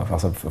främsta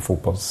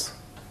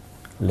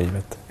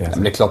fotbollslivet?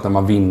 Men det är klart när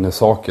man vinner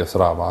saker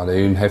sådär, va? Det är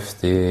ju en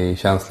häftig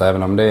känsla.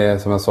 Även om det är,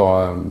 som jag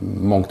sa,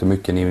 mångt och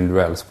mycket en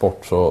individuell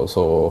sport.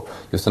 Så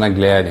just den här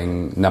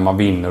glädjen när man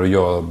vinner och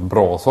gör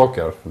bra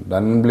saker,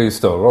 den blir ju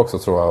större också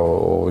tror jag.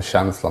 Och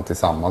känslan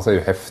tillsammans är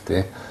ju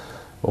häftig.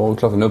 Och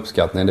klart en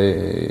uppskattning.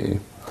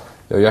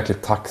 Jag är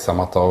jäkligt tacksam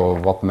att ha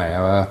varit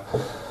med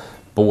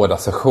båda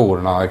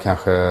sessionerna.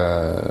 Kanske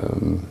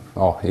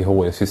i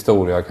HIs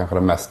historia kanske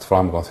det mest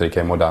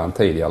framgångsrika i modern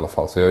tid i alla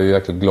fall. Så jag är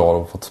jäkligt glad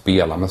att ha fått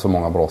spela med så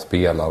många bra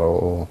spelare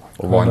och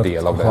vara en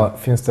del av det.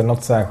 Finns det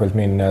något särskilt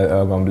minne,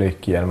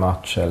 ögonblick i en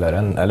match eller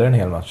en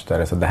hel match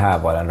där det här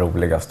var den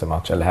roligaste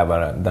matchen eller det här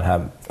var den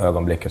här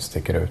ögonblicket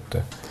sticker ut?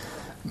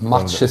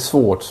 Match är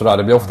svårt sådär,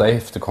 det blir ofta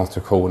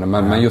efterkonstruktioner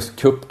men just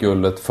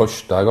cupguldet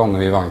första gången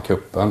vi vann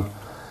kuppen,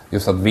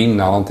 just att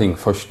vinna någonting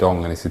första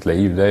gången i sitt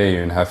liv, det är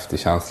ju en häftig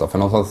känsla. För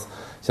någonstans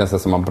känns det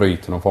som man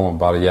bryter någon form av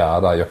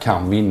barriär där. Jag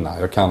kan vinna,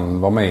 jag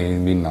kan vara med i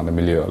en vinnande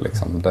miljö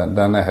liksom.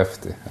 Den är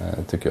häftig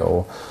tycker jag.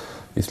 Och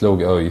vi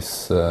slog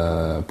ÖIS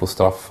på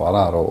straffar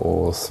där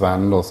och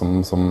Sven då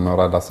som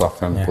räddade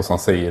straffen på San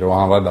Siro, och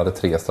han räddade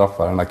 3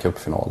 straffar i den där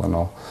cupfinalen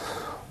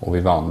och vi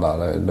vann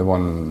där. Det var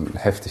en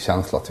häftig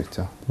känsla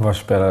tyckte jag. Var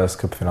spelades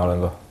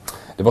cupfinalen då?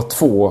 Det var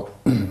 2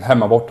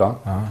 hemma borta.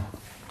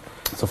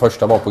 Så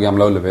första var på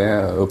Gamla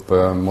Ullevi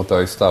uppe mot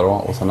ÖIS där då,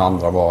 och sen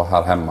andra var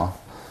här hemma.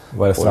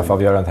 Var det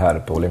straffavgörande här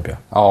på Olympia?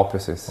 Ja,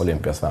 precis.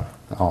 Olympia, Sven.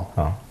 Ja.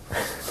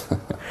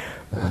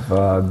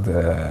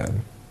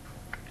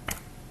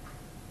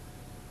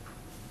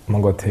 Om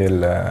man går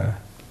till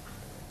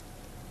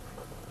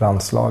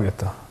landslaget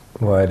då.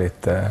 Vad är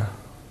ditt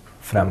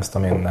främsta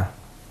minne?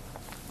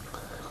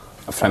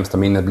 Främsta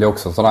minnet blir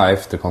också sån här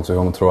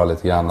efterkonstruktion tror jag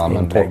lite grann.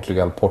 Men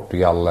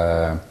Portugal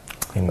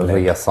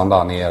resan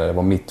där nere. Det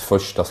var mitt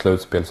första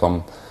slutspel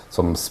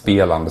som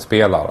spelande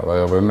spelare.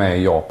 Jag var med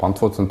i Japan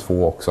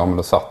 2002 också, men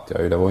då satt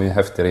jag ju. Det var ju en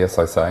häftig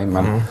resa i sig.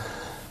 Men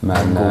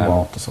god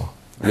mat och så.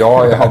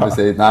 Ja,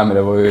 precis. Nej, men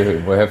det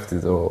var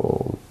häftigt att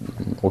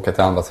åka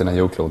till andra sidan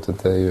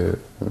jordklotet. Det är ju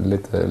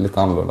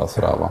lite annorlunda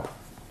sådär va.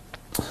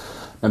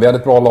 Men vi hade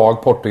ett bra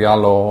lag,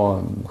 Portugal, och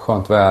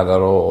skönt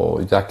väder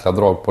och jäkla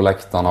drag på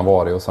läktarna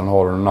var det. Och sen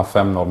har du den här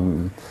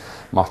 5-0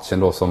 matchen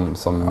då som...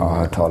 Ja, jag har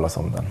hört talas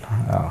om den.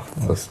 Ja,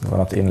 det var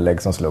något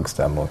inlägg som slogs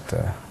där mot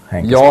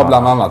Henke. Ja,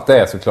 bland annat det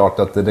är såklart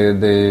att det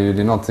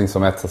är någonting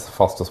som etsar sig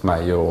fast hos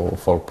mig och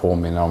folk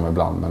påminner om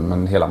ibland.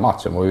 Men hela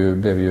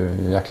matchen blev ju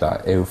en jäkla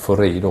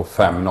eufori då,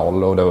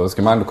 5-0. Och då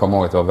ska man ändå komma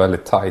ihåg att det var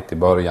väldigt tajt i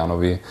början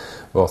och vi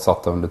var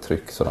satta under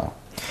tryck sådär.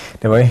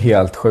 Det var ju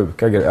helt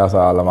sjuka grejer, alltså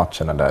alla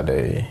matcherna där,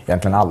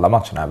 egentligen alla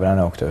matcherna även när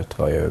jag åkte ut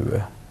var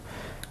ju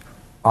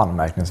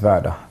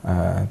anmärkningsvärda.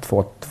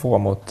 2-2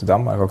 mot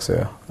Danmark också.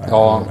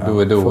 Ja,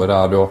 du är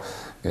där då.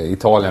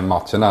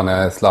 Italien-matchen där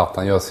när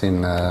Zlatan gör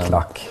sin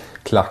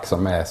klack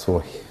som är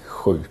så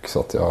sjuk så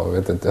att jag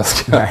vet inte jag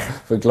ska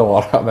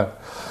förklara det.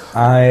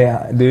 Nej,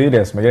 det är ju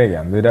det som är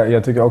grejen.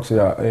 Jag tycker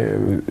också,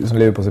 som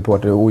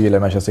Liverpool-supporter, ogillar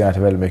Manchester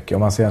United väldigt mycket. Och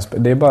man ser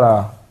det är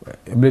bara...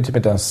 Jag blir typ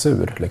inte ens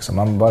sur liksom.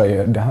 Man bara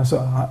det här så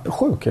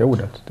sjuka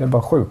ordet. Det är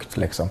bara sjukt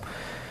liksom.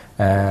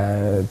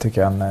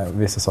 Tycker han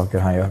vissa saker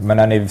han gör. Men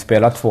när ni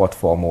spelar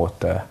 2-2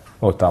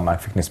 mot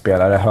Danmark, fick ni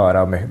spelare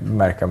höra och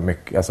märka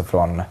mycket alltså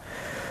från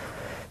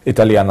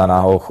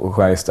italienarna och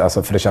journalister,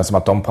 alltså för det känns som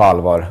att de på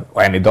allvar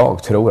och än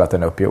idag tror att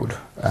den är uppgjord.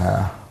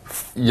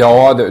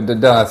 Ja,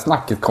 det här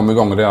snacket kom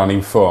igång redan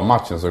inför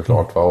matchen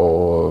såklart. Va?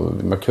 Och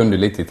man kunde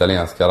lite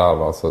italienska där.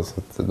 Va? Så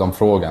de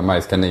frågade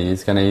mig, ska ni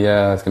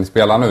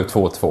spela nu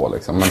 2-2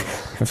 liksom? Men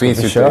det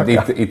finns ju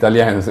ett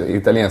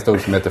italienskt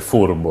ord som heter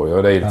furbo.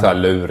 Och det är lite så här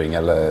luring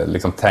eller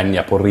liksom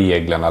tänja på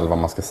reglerna eller vad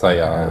man ska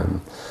säga.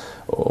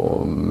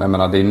 Och, jag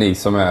menar, det är ni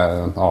som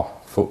är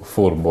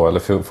furbo eller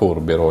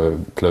furbi då i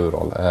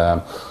plural.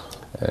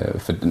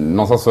 För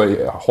någonstans så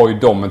har ju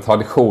de en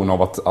tradition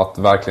av att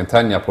verkligen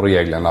tänja på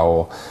reglerna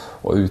och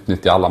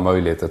utnyttja alla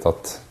möjligheter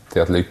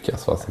till att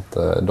lyckas. Så att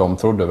de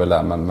trodde väl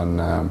det,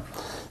 men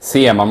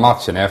ser man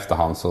matchen i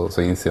efterhand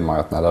så inser man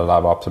att det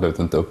där var absolut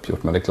inte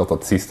uppgjort. Men det är klart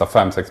att sista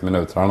 5-6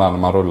 minuterna när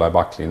man rullar i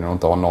backlinjen och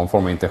inte har någon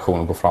form av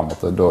intention att gå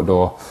framåt.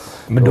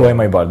 Men då är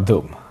man ju bara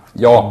dum.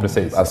 Ja,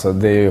 precis. Alltså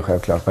det är ju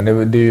självklart. Men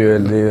det är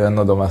ju en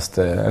av de mest,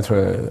 jag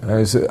tror,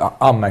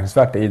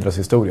 anmärkningsvärt i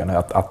idrottshistorien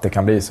att det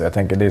kan bli så. Jag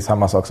tänker det är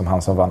samma sak som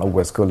han som vann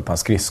OS-guld på en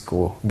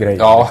skridsko-grej.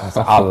 Ja.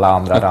 Liksom, så alla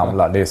andra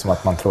ramlar. Det är som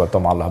att man tror att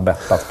de alla har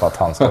bettat på att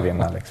han ska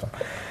vinna. Liksom.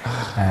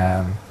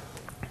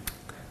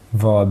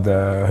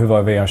 Hur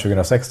var VM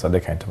 2006 då? Det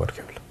kan inte varit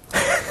kul.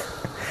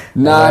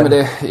 Nej,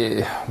 men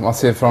man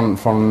ser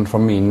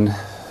från min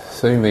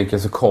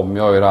synvinkel så kom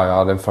jag ju där. Jag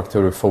hade en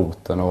fraktur i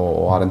foten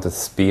och hade inte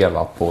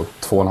spelat på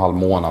 2,5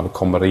 månader.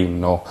 Kommer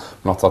in och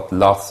på något sätt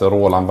Lasse och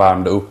Roland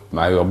värmde upp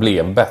mig och jag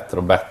blev bättre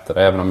och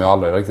bättre. Även om jag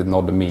aldrig riktigt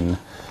nådde min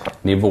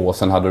nivå.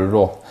 Sen hade du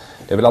då,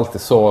 det är väl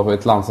alltid så i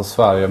ett land som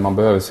Sverige, man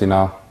behöver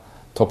sina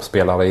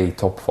toppspelare i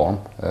toppform.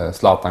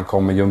 Zlatan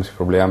kom med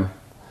ljumskproblem.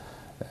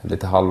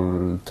 Lite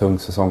halvtung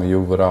säsong i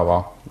Juve där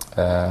va.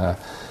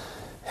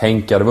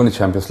 Henke hade vunnit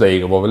Champions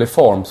League och var väl i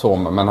form så,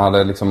 men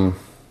hade liksom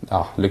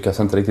lyckades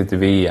inte riktigt i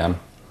VM.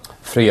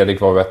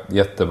 Fredrik var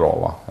jättebra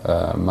va.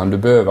 Men du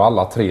behöver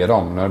alla tre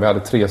dem. När vi hade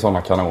 3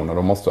 sådana kanoner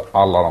då måste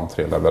alla de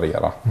 3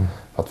 leverera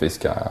för att vi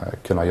ska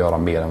kunna göra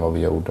mer än vad vi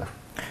gjorde.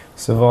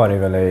 Så var det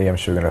väl i EM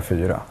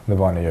 2004. Det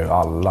var ni ju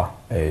alla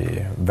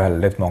i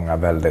väldigt många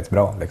väldigt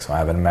bra liksom.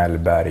 Även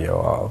Mellberg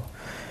och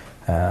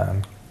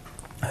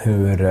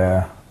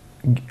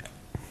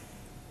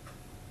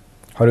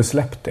har du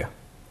släppt det?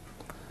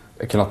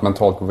 Jag kunnat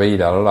mentalt gå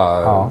vidare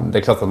där. Ja. Det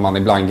är klart att man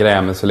ibland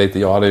grämer sig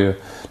lite.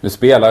 Nu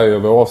spelar jag ju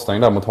över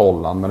avstängd där mot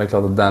Holland. Men det är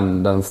klart att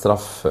den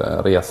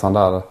straffresan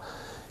där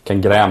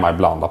kan gräma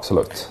ibland,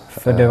 absolut.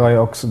 För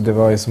det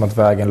var ju som att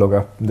vägen låg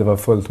upp. Det var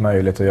fullt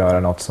möjligt att göra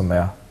något som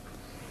är...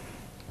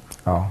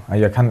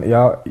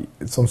 Ja,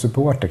 som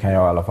supporter kan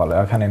jag i alla fall...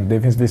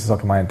 det finns vissa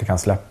saker man inte kan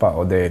släppa.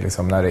 Och det är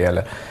liksom när det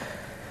gäller...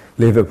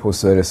 Liverpool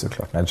så är det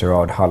såklart när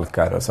Gerrard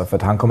halkar och så, för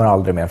att han kommer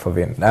aldrig mer få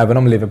vinna. Även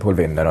om Liverpool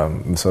vinner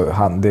så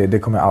det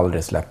kommer jag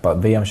aldrig släppa.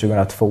 VM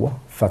 2002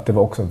 för att det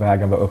var också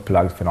vägen var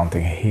upplagd för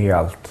någonting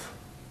helt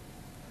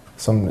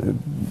som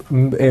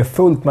är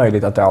fullt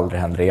möjligt att det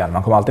aldrig händer igen.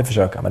 Man kommer alltid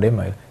försöka, men det är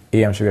möjligt.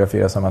 EM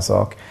 2004 samma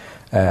sak.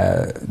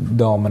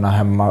 Damerna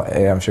hemma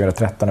EM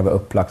 2013 var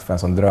upplagt för en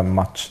sån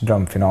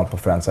drömfinal på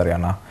Friends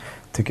Arena.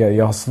 Tycker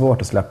jag har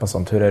svårt att släppa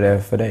sånt. Hur är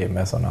det för dig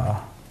med såna?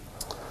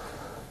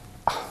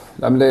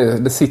 Ja, men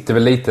det sitter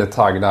väl lite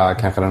tagg där,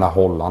 kanske den här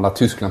Holland. Där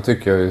Tyskland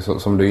tycker jag ju,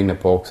 som du är inne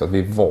på också, att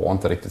vi var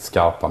inte riktigt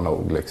skarpa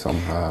nog. Liksom.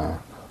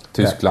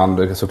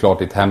 Tyskland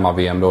såklart i ett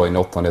hemma-VM då i en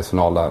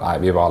 8-delsfinal där, nej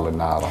vi var aldrig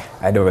nära.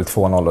 Nej, det var väl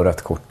 2-0 och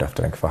rött kort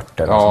efter en kvart.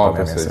 Eller ja,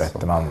 precis.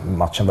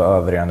 Matchen var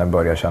över innan den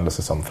började, kändes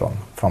det som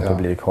från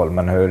publikhåll.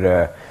 Men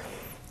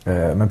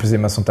men precis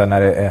med sånt där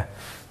när det är...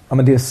 Ja,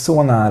 men det är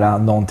så nära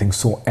någonting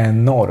så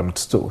enormt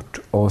stort.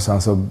 Och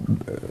sen så...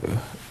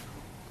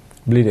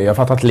 Jag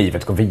fattar att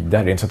livet går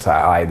vidare. Det är inte så att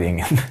säga, det är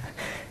ingen...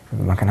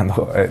 Man kan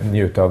ändå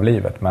njuta av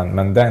livet.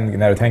 Men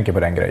när du tänker på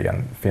den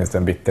grejen, finns det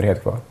en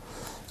bitterhet kvar?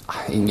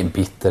 Ingen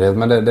bitterhet,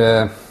 men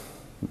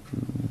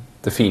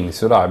det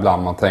finns ju där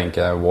ibland man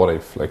tänker what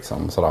if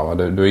liksom.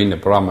 Sådär. Du är inne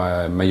på det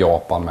här med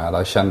Japan med.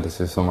 Det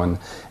kändes ju som en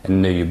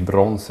ny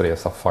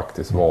bronsresa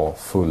faktiskt var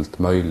fullt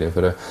möjlig.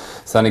 För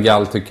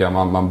Senegal tycker jag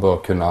man bör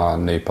kunna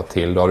nypa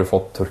till. Då har du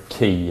fått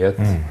Turkiet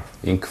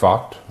i en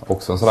kvart.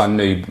 Också en sådär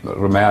ny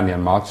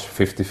Rumänien-match,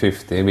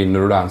 50-50. Vinner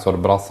du den så har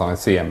du brassarna i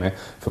semi.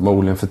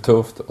 Förmodligen för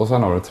tufft. Och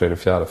sen har du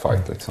 3-4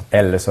 fight liksom.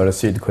 Eller så har du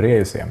Sydkorea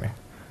i semi.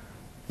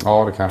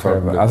 Ja, det kanske det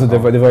var. Alltså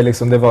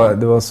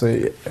det var så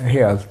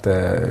helt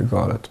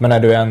galet. Men är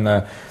du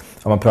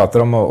om man pratar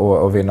om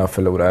att vinna och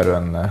förlora, är du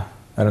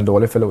en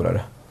dålig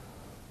förlorare?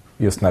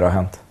 Just när det har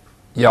hänt?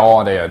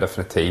 Ja, det är jag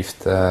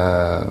definitivt.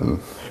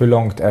 Hur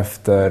långt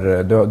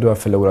efter, du har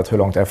förlorat, hur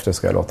långt efter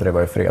ska jag låta det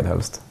vara i fred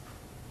helst?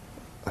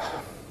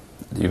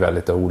 Det är ju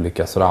väldigt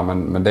olika sådär,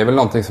 men det är väl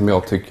någonting som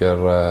jag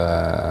tycker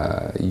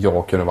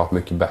jag kunde varit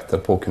mycket bättre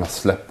på att kunna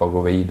släppa och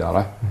gå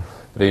vidare.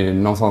 Det är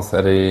någonstans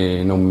är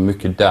det nog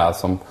mycket där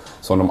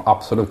som de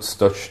absolut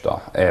största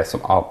är som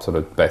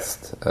absolut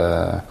bäst.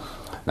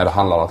 När det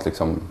handlar om att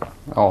liksom,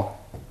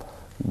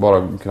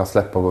 bara kunna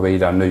släppa och gå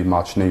vidare, ny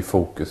match, ny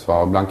fokus.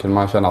 Va? Ibland kunde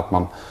man känna att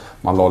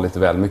man la lite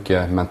väl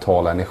mycket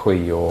mental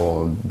energi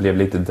och blev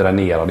lite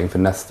dränerad inför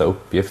nästa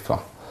uppgift. Va?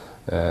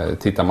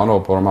 Tittar man då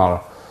på de här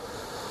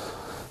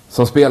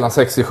som spelar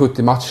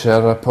 60-70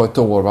 matcher på ett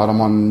år, va? De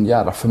har en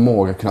jävla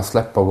förmåga att kunna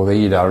släppa och gå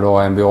vidare. Du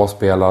har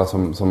NBA-spelare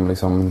som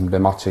liksom, det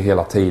matcher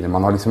hela tiden.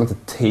 Man har liksom inte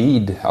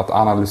tid att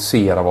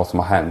analysera vad som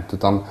har hänt.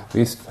 Utan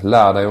visst,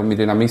 lär dig om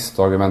dina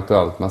misstag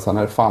eventuellt. Men sen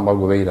är det fan bara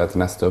att gå vidare till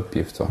nästa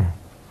uppgift. Så.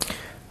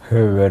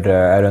 Hur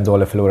är du en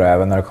dålig förlorare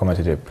även när det kommer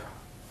till typ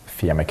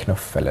Fia med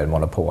knuff eller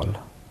Monopol?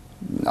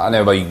 Nej, när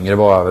jag var yngre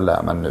var jag väl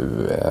där, men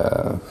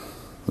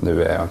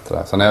nu är jag inte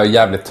där. Sen är jag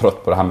jävligt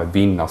trött på det här med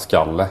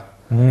vinnarskalle.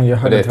 Jag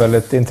hörde ett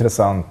väldigt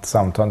intressant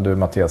samtal.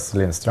 Mattias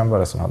Lindström var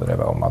det som hade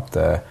det om att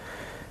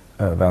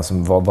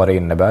vad det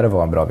innebär att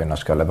vara en bra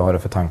vinnarskalle. Vad har du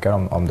för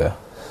tankar om det?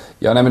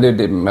 Ja, nej,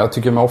 men jag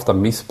tycker man ofta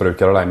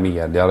missbrukar det där i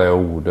media, det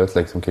ordet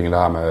liksom, kring det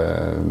här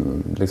med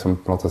liksom,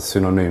 på något sätt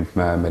synonymt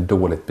med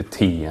dåligt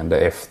beteende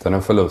efter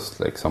en förlust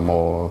liksom,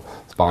 och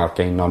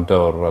sparka in någon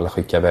dörr eller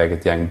skicka iväg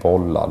ett gäng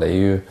bollar.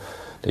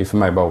 det är för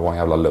mig bara att vara en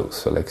jävla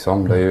loser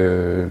liksom. Det är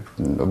ju,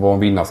 att vara en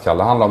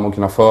vinnarskalle handlar om att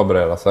kunna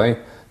förbereda sig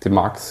till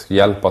max,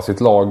 hjälpa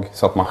sitt lag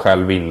så att man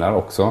själv vinner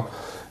också.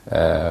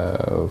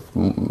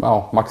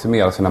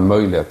 Maximera sina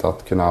möjligheter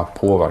att kunna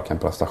påverka en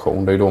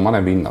prestation. Det är då man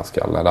är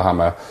vinnarskalle. Det här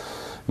med,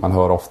 man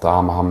hör ofta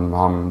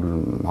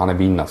han är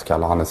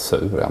vinnarskalle, han är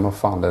sur. Ja, men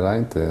fan, det där är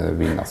inte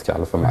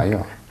vinnarskalle för mig. Ja.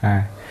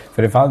 Nej,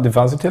 för det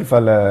fanns ett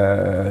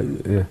tillfälle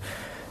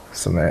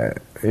som är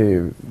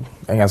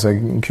en ganska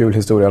kul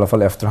historia i alla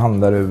fall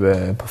efterhand, där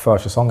du på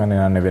försäsongen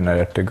innan ni vinner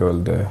ert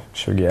guld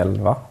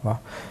 2011, va?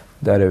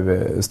 Där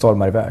du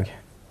stormar iväg,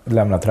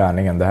 lämnar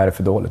träningen, det här är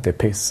för dåligt, det är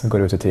piss,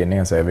 går ut i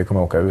tidningen och säger vi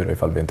kommer åka ur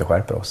ifall vi inte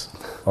skärper oss.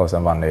 Och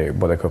sen vann ni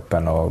både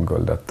kuppen och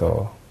guldet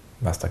och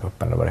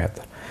mästarkuppen eller vad det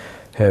heter.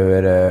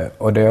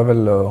 Och det är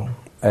väl,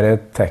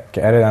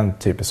 är det en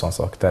typisk sån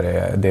sak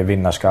där det är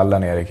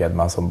vinnarskallen Erik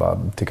Edman som bara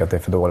tycker att det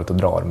är för dåligt och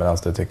drar, medan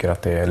du tycker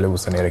att det är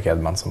losen Erik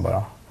Edman som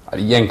bara...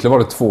 Egentligen var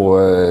det två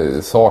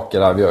saker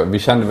där. Vi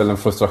kände väl en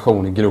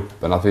frustration i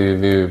gruppen att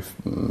vi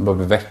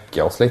behövde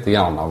väcka oss lite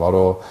grann.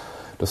 Va?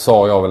 Då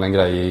sa jag väl en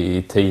grej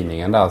i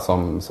tidningen där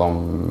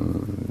som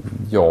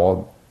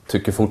jag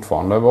tycker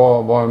fortfarande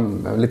var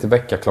en lite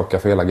väckarklocka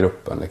för hela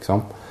gruppen.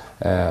 Liksom.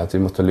 Att vi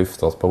måste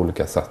lyfta oss på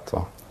olika sätt.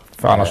 Va?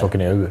 För annars åker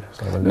ni ur.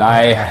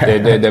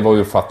 Nej, det var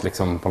ju för att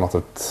liksom på något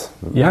sätt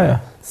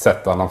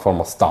sätta någon form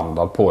av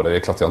standard på det. Det är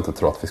klart jag inte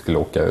tror att vi skulle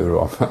åka ur.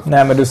 Va?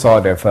 Nej, men du sa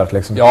det för att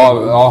liksom...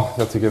 Ja,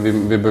 jag tycker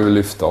vi behöver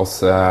lyfta oss.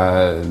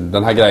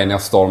 Den här grejen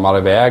jag stormar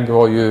iväg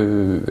var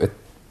ju ett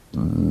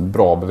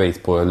bra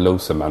bevis på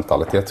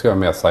loser-mentalitet, ska jag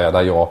mer säga.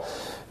 Där jag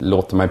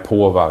låter mig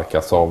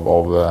påverkas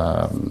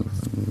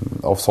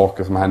av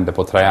saker som händer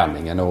på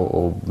träningen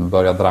och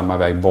börjar drämma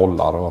iväg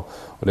bollar. Och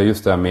det är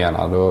just det jag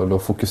menar. Då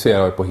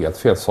fokuserar jag på helt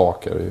fel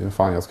saker.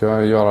 Fan, jag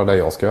ska göra det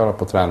jag ska göra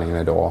på träningen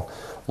idag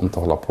och inte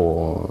hålla på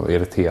och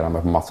irritera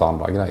mig på massa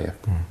andra grejer.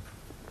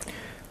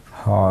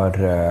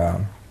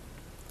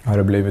 Har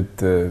det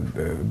blivit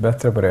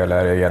bättre på det, eller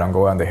är det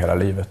genomgående hela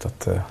livet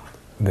att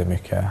det är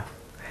mycket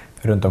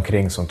runt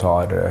omkring som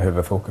tar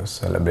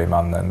huvudfokus, eller blir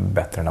man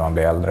bättre när man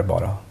blir äldre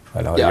bara?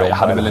 Eller jag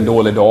hade väl en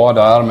dålig dag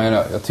där, men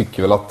jag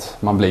tycker väl att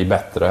man blir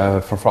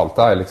bättre. Framförallt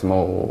där liksom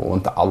och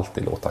inte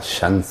alltid låta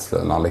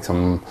känslorna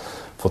liksom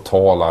få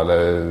tala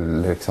eller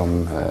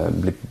liksom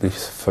bli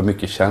för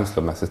mycket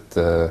känslomässigt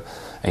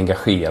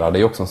engagerad. Det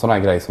är också en sån här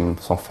grej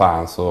som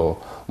fans och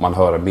man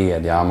hör i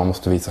media, man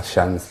måste visa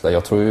känslor.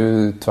 Jag tror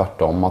ju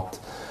tvärtom att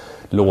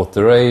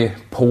låter dig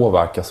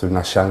påverkas av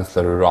dina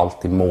känslor, hur du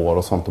alltid mår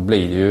och sånt, då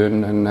blir det ju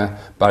en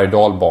berg- och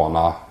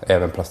dalbana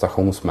även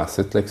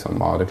prestationsmässigt liksom.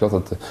 Ja, det är klart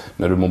att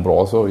när du mår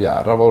bra så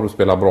jävlar vad du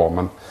spelar bra,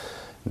 men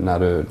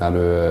när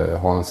du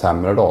har en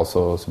sämre dag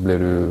så blir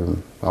du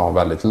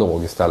väldigt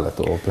låg istället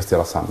och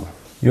presterar sämre.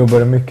 Jobbar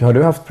du mycket? Har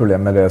du haft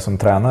problem med det som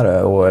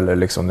tränare eller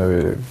liksom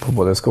nu på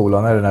både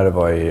skolan eller när det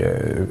var i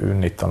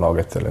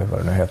U19-laget eller vad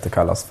det nu heter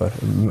kallas för,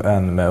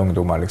 än med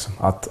ungdomar liksom,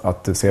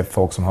 att du ser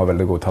folk som har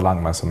väldigt god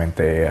talang men som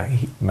inte är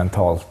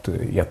mentalt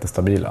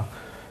jättestabila?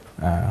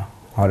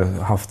 Har du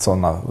haft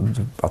sådana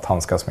att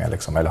handskas med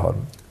liksom, eller har...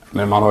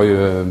 Men man har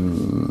ju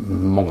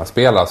många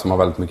spelare som har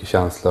väldigt mycket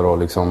känslor och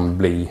liksom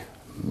blir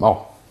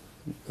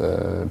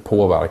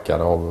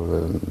påverkade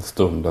av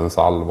stundens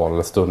allvar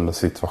eller stundens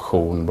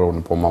situation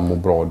beroende på om man mår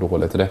bra och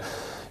dåligt.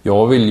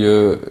 Jag vill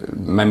ju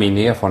med min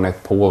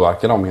erfarenhet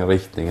påverka dem i en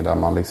riktning där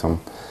man liksom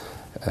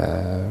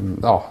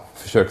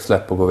försöker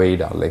släppa och gå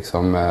vidare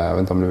liksom. Jag vet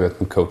inte om du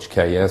vet om coach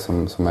Keje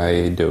som är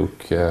i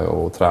Duke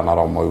och tränar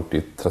dem och har gjort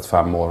i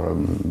 35 år,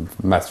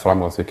 mest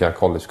framgångsrika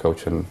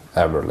collegecoachen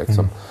ever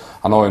liksom.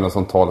 Han har ju något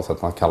sånt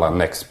talesätt man kallar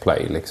next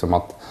play liksom,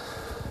 att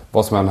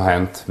vad som än har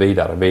hänt,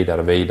 vidare.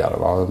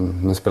 Va?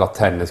 När du spelar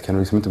tennis kan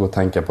du liksom inte gå och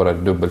tänka på det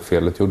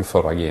dubbelfelet du gjorde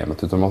förra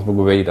gamet, utan man måste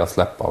gå vidare,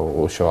 släppa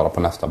och köra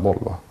på nästa boll.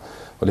 Va?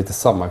 Och lite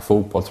samma i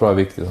fotboll tror jag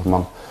är viktigt, att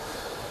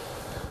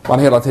man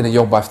hela tiden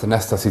jobbar efter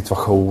nästa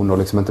situation och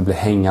liksom inte blir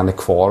hängande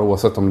kvar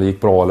oavsett om det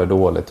gick bra eller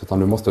dåligt, utan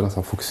du måste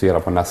nästan fokusera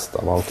på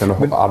nästa. Va? Och kan du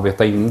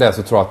arbeta in det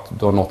så tror jag att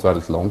du har nått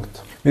väldigt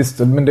långt. Visst,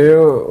 men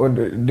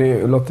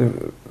det låter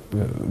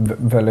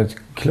väldigt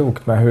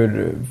klokt, med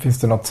hur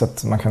finns det något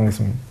sätt man kan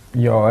liksom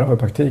göra på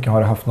praktiken? Har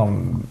du haft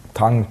någon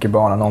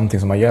tankebana, någonting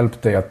som har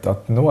hjälpt dig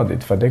att nå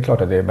dit? För det är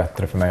klart att det är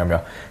bättre för mig om jag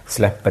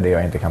släpper det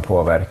jag inte kan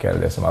påverka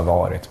eller det som har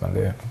varit, men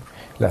det är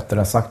lättare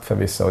än sagt för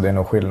vissa, och det är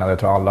nog skillnad. Jag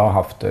tror alla har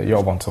haft,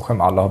 jag var inte så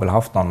skäm, alla har väl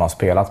haft någon man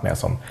spelat med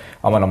som,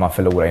 men om man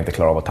förlorar inte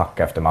klarar av att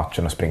tacka efter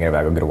matchen och springer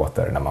iväg och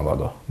gråter när man var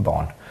då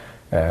barn.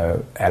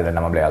 Eller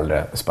när man blir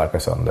äldre sparkar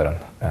sönder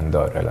en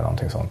dörr eller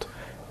någonting sånt.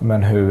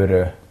 Men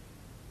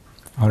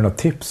har du något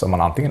tips om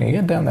man antingen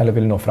är den eller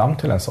vill nå fram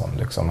till en sån?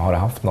 Liksom? Har du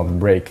haft någon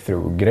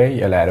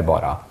breakthrough-grej eller är det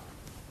bara...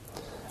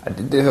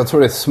 Jag tror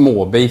det är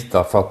små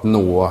bitar för att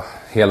nå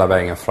hela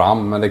vägen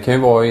fram. Men det kan ju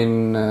vara i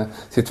en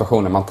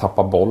situation när man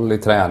tappar boll i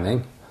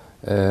träning.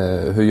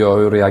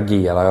 Hur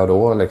reagerar jag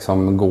då?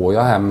 Liksom, går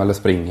jag hem eller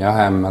springer jag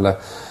hem? Eller,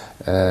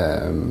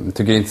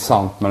 tycker det är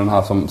intressant med den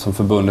här som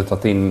förbundet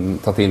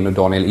tagit in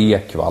Daniel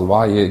Ekvall,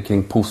 va?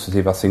 Kring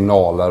positiva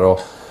signaler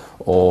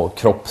och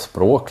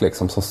kroppsspråk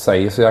liksom, som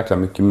säger så jäkla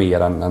mycket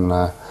mer än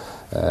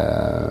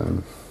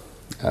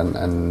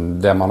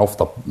där man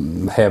ofta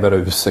häver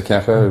ur sig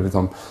kanske.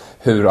 Liksom,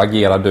 hur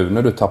agerar du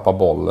när du tappar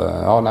boll?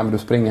 Ja, nej, men du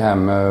springer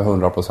hem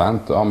 100%.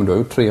 Ja, men du har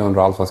gjort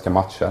 300 allsvenska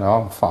matcher.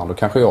 Ja, fan, då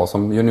kanske jag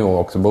som junior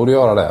också borde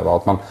göra det. Va?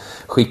 Att man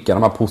skickar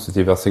de här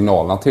positiva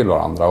signalerna till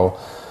varandra. Och,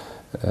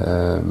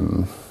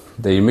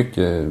 det är ju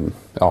mycket,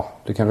 ja,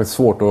 det kanske är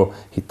svårt att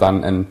hitta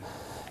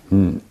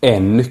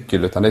en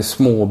nyckel, utan det är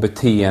små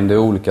beteende,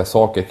 olika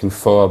saker kring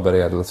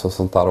förberedelse och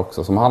sånt där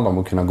också som handlar om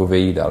att kunna gå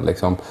vidare.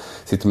 Liksom,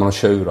 sitter man och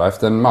tjurar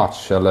efter en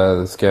match,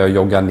 eller ska jag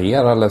jogga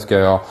ner, eller ska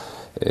jag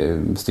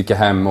sticka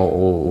hem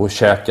och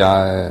käka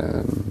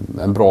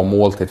en bra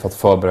måltid för att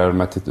förbereda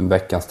mig till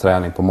veckans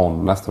träning på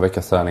måndag, nästa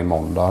veckas träning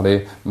måndag. Det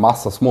är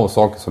massa små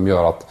saker som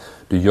gör att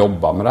du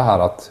jobbar med det här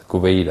att gå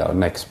vidare,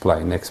 next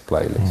play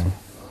liksom.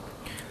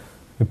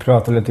 Vi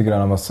pratade lite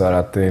grann om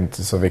att det är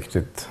inte så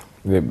viktigt,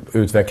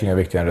 utveckling är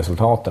viktigare än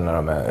resultaten när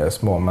de är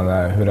små,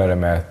 men hur är det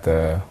med ett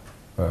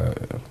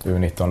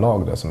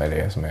U19-lag då, som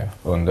är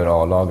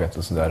under A-laget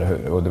och sådär,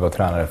 och du var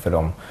tränare för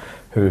dem?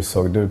 Hur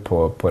såg du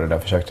på det där?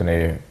 Försökte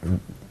ni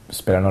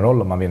spela någon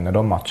roll om man vinner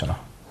de matcherna?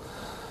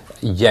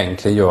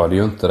 Egentligen gör det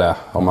ju inte det,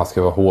 om man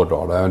ska vara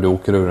hårdrade. Du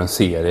åker ur en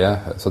serie.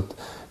 Så att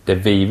det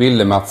vi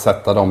ville med att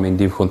sätta dem i en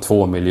division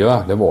 2-miljö,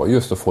 det var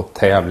just att få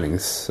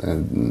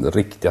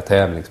riktiga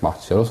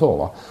tävlingsmatcher och så,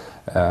 va.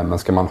 Men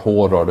ska man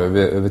hårdra det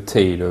över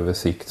tid och över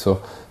sikt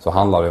så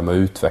handlar det om att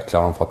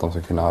utveckla dem för att de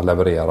ska kunna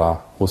leverera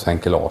hos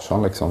Henke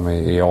Larsson liksom,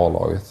 i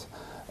A-laget.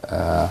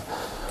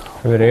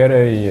 Hur är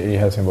det i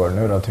Helsingborg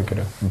nu då, tycker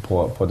du,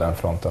 på den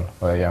fronten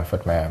och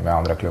jämfört med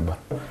andra klubbar?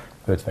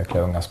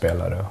 Utveckla unga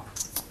spelare?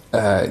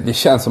 Det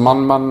känns som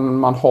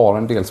man har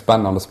en del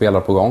spännande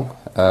spelare på gång.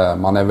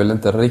 Man är väl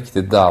inte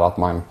riktigt där att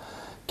man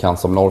kan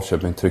som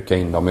Norrköping trycka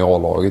in dem i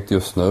A-laget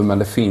just nu, men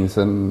det finns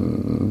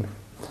en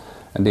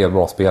del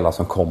bra spelare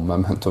som kommer,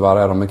 men tyvärr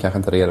är de kanske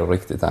inte redo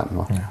riktigt än.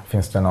 Va? Ja.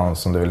 Finns det någon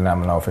som du vill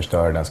nämna och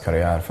förstöra dens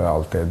karriär för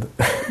alltid?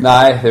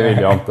 Nej, det vill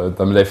jag inte.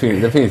 Utan det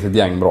finns ett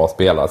gäng bra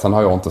spelare. Sen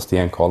har jag inte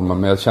stenkoll,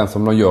 men det känns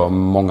som de gör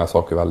många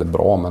saker väldigt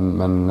bra.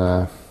 Men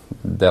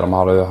det de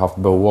har haft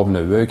behov av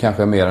nu är ju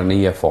kanske mer en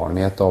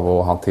erfarenhet av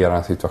att hantera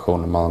en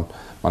situation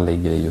man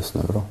ligger i just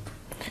nu. Då.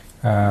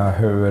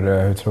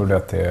 Hur tror du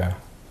att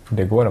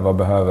det går? Vad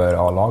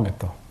behöver A-laget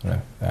då?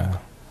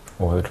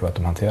 Och hur tror du att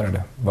de hanterar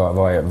det?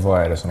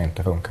 Vad är det som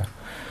inte funkar?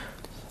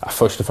 Ja,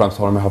 först och främst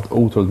har de haft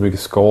otroligt mycket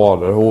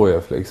skador i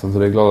HIF. Liksom. Så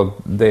det är klart att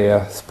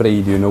det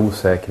sprider ju en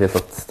osäkerhet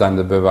att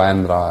ständigt behöva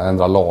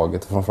ändra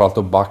laget. Framförallt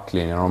då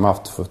backlinjen. De har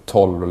haft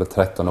 12 eller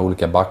 13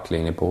 olika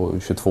backlinjer på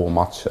 22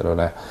 matcher. Och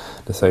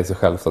det säger sig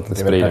själv så att det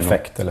sprider. Det är väl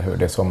perfekt, eller hur?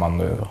 Det är som man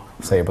nu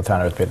säger på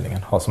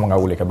tränarutbildningen. Ha så många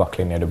olika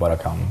backlinjer du bara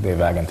kan. Det är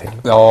vägen till.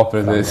 Ja,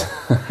 precis.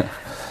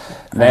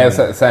 Nej,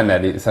 sen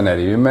är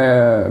det ju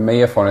med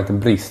erfarenheten,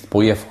 brist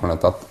på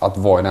erfarenhet att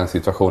vara i den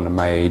situationen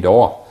med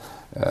idag.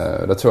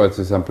 Det tror jag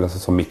till exempel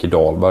som Micke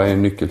Dahlberg är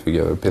en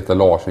nyckelfigur. Peter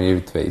Larsson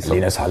givetvis.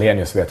 Linus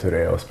Hallenius vet hur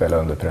det är att spela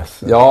under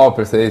press. Ja,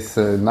 precis.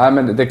 Nej,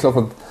 men det är klart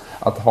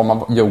att har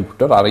man gjort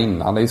det där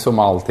innan, det är som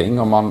allting.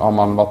 Om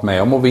man varit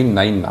med om att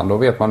vinna innan, då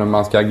vet man hur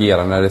man ska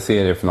agera när det är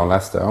seriefinal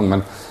nästa gång.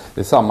 Men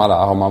det är samma där.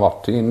 Har man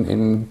varit i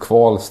en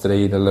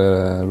kvalstrid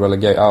eller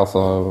relegate, alltså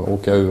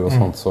åka ur och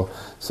sånt,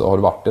 så har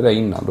det varit det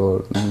innan.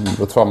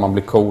 Då tror jag man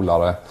blir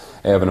coolare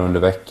även under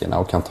veckorna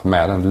och kan ta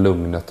med den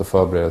lugnet och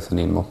förberedelsen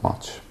in mot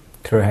match.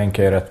 Tror du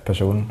Henke är rätt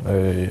person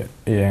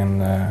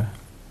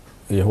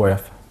i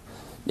HF?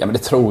 Ja, men det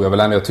tror jag väl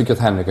ändå. Jag tycker att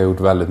Henrik har gjort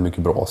väldigt mycket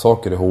bra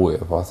saker i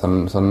HF.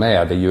 Sen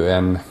är det ju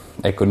en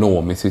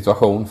ekonomisk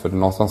situation. För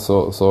någonstans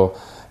så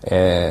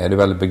är det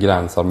väldigt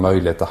begränsad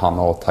möjlighet att han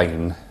har att ta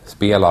in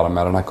spelare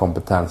med den här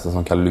kompetensen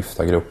som kan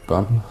lyfta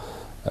gruppen.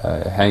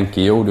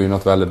 Henke gjorde ju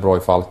något väldigt bra i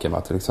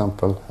Falkenberg till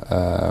exempel.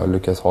 Och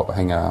lyckades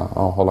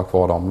hålla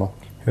kvar dem då.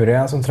 Hur är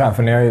han som tränare?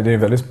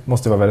 För det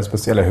måste vara väldigt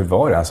speciellt. Hur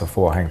var det alltså att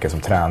få Henke som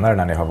tränare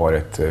när ni har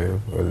varit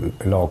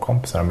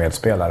lagkompisar och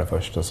medspelare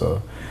först? Och så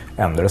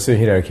ändrades ju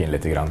hierarkin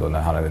lite grann då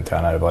när han är din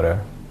tränare.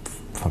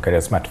 Funkar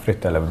det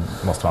smärtfritt eller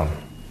måste man...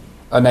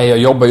 Nej, jag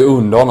jobbar ju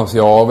under honom så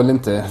jag har väl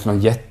inte någon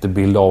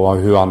jättebild av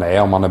hur han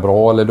är. Om han är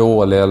bra eller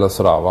dålig eller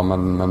sådär. Va?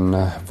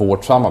 Men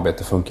vårt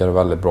samarbete funkar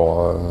väldigt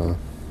bra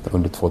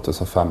under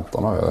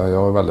 2015.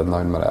 Jag är väldigt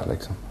nöjd med det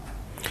liksom.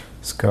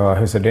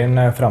 Hur ser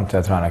din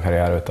framtida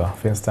tränarkarriär ut då?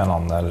 Finns det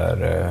någon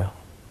eller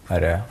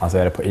är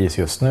det på is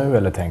just nu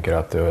eller tänker du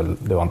att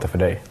det var inte för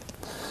dig?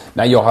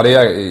 Nej,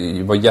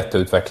 det var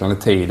jätteutvecklande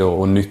tid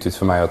och nyttigt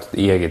för mig att ha ett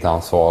eget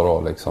ansvar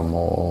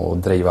och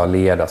driva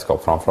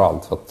ledarskap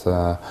framförallt.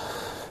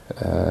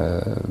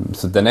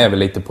 Så den är väl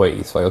lite på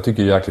is. Jag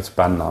tycker det är jäkligt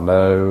spännande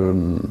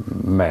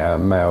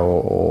med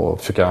att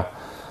försöka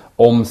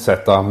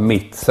omsätta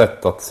mitt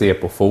sätt att se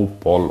på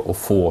fotboll och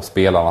få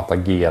spelarna att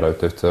agera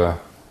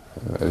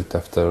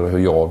utefter hur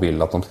jag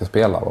vill att de ska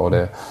spela. Och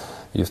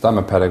just det här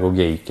med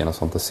pedagogiken och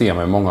sånt, det ser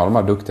man ju många av de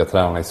här duktiga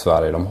tränarna i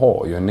Sverige, de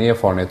har ju en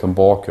erfarenhet och en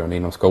bakgrund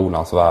inom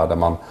skolans värld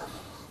där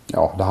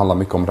det handlar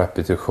mycket om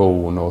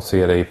repetition och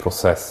se det i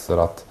processer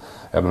att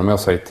även om jag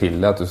säger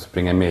till dig att du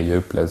springer mer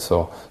djupled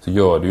så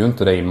gör du ju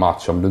inte det i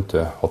match om du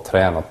inte har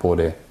tränat på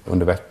det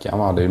under veckan.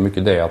 Va? Det är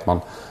mycket det att man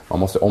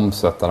måste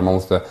omsätta det, man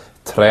måste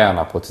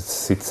träna på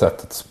sitt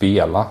sätt att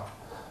spela.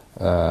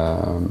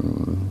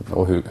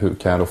 Och hur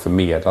kan jag då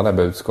förmedla det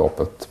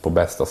budskapet på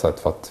bästa sätt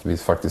för att vi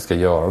faktiskt ska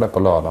göra det på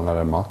lördag när det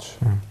är match.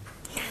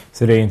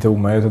 Så det är inte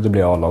omöjligt att du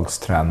blir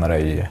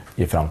A-lagstränare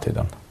i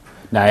framtiden?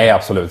 Nej,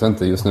 absolut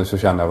inte. Just nu så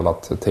känner jag väl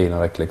att tiden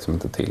räcker liksom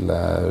inte till.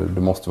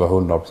 Du måste vara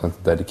 100%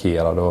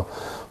 dedikerad och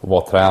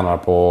vara tränare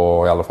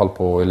på, i alla fall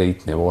på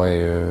elitnivå, är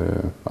ju,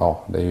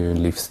 det är ju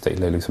en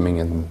livsstil. Det är liksom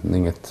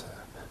inget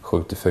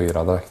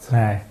 7-4 direkt.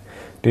 Nej.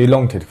 Det är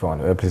lång tid kvar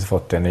nu. Jag har precis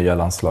fått det nya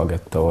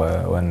landslaget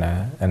och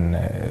en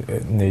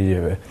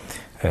ny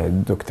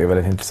duktig,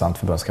 väldigt intressant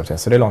förbundskapten.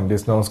 Så det är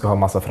långt. De ska ha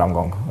massa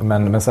framgång.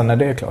 Men sen när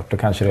det är klart, då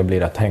kanske det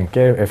blir att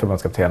Henke är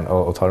förbundskapten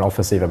och tar den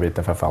offensiva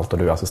biten framförallt och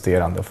du är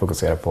assisterande och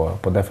fokuserar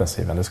på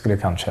defensiven. Det skulle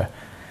kanske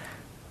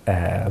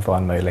vara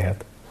en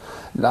möjlighet.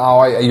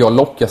 Jag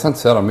lockas inte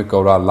så jävla mycket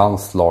av det här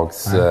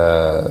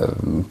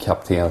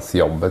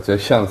landslagskaptensjobbet.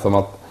 Det känns som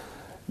att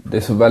det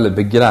är så väldigt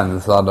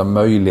begränsade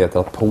möjligheter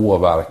att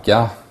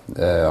påverka.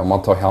 Om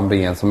man tar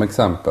Hamrén som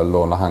exempel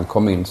då, när han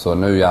kom in så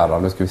nu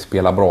ska vi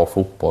spela bra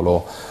fotboll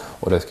och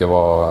det ska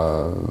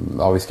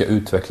vara vi ska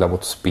utveckla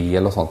vårt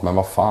spel och sånt, men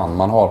vad fan,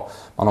 man har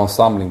en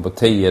samling på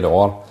 10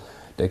 dagar.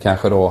 Det är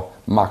kanske då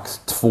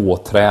max 2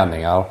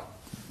 träningar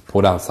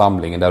på den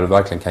samlingen där du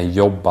verkligen kan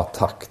jobba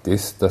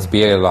taktiskt, där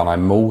spelarna är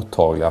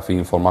mottagliga för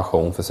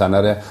information, för sen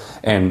är det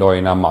en dag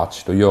innan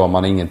match, då gör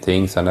man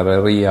ingenting, sen är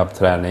det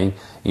rehabträning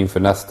inför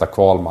nästa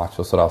kvalmatch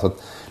och sådär, så att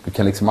du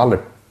kan liksom aldrig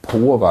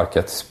påverka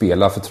ett spel.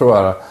 Därför tror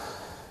jag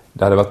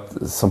det hade varit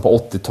som på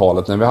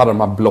 80-talet när vi hade de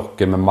här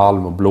blocken med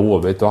Malmö och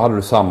Blåvitt. Då hade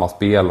du samma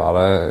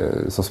spelare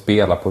som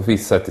spelar på ett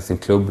visst sätt i sin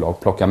klubblag.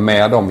 Plocka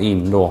med dem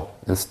in då,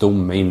 en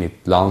stomme in i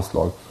ett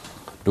landslag.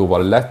 Då var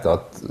det lätt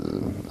att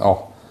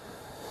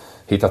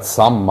hitta ett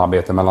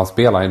samarbete mellan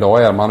spelarna.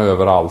 Idag är man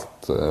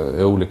överallt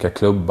i olika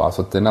klubbar.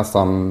 Så att det är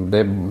nästan, det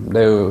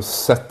är ju att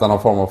sätta någon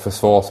form av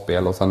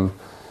försvarsspel och sen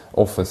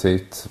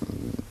offensivt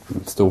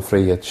stor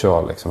frihet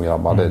kör liksom,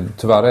 grabbar.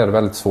 Tyvärr är det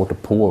väldigt svårt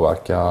att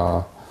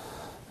påverka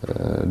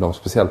dem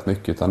speciellt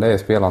mycket, utan det är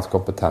spelarens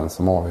kompetens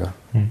som avgör.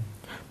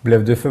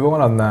 Blev du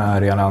förvånad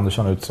när Janne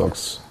Andersson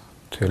utsågs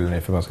till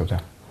ny förbundskapten?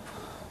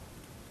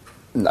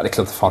 Nej, det är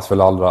klart det fanns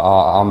väl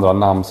andra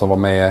namn som var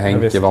med.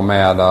 Henke var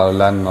med där,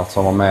 Lennart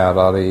som var med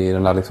där i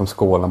den där liksom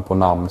skålen på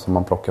namn som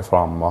man plockar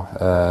fram. Va?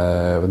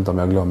 Jag vet inte om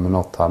jag glömmer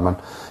något här, men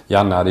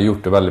Janne hade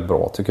gjort det väldigt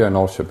bra tycker jag i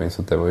Norrköping,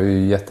 så det var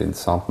ju ett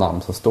jätteintressant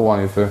namn. Så står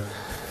han ju för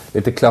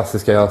lite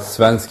klassiska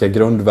svenska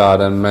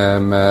grundvärden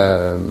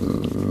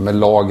med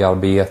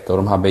lagarbete och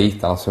de här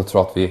bitarna, så jag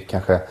tror att vi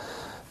kanske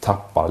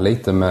tappar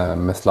lite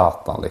med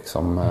Zlatan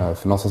liksom.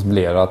 För någonstans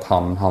blev det att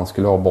han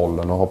skulle ha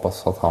bollen och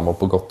hoppas att han var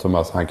på gott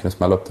humör så han kunde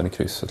smälla upp den i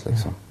krysset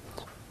liksom.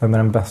 Vem är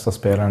den bästa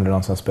spelaren du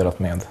någonsin har spelat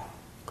med?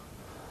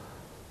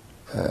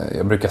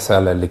 Jag brukar säga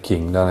Ledley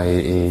King där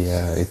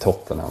i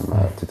Tottenham.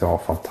 Jag tyckte han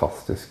var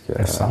fantastisk. Det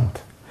är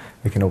sant.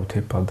 Vilken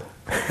otippad.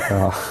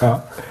 Ja.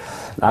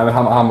 Nej, men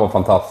han var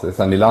fantastisk.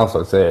 Sen i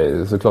landslaget så är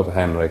det såklart att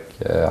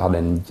Henrik hade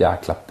en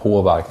jäkla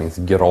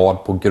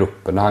påverkningsgrad på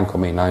gruppen när han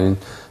kom in. Han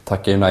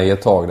tackade ju nej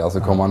ett tag där, så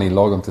kom han in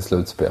lagom till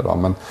slutspel.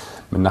 Men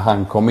när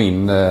han kom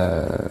in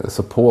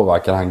så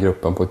påverkade han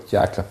gruppen på ett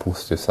jäkla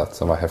positivt sätt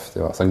som var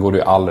häftigt. Sen går det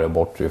ju aldrig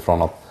bort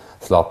ifrån att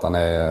Zlatan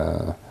är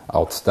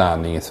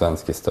outstanding i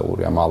svensk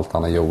historia med allt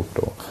han har gjort.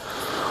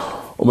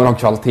 Och med de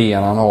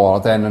kvaliteterna han har,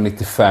 att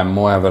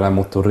 1,95 och även den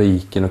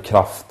motoriken och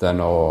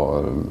kraften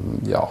och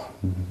ja,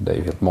 det är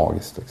ju helt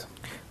magiskt liksom.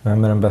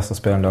 Vem är den bästa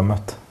spelaren du har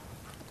mött?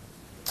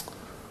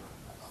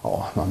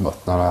 Ja, man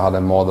mött när jag hade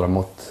en mardröm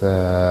mot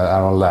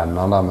Aaron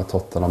Lennon där med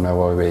Tottenham när jag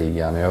var i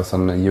Wigan. Och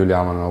sen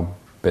Juliano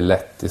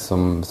Belletti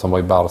som var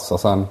i Barca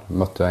sen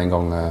mötte jag en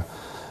gång när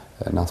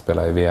han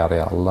spelade i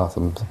Villarreal där,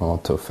 som var en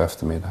tuff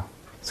eftermiddag.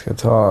 Ska jag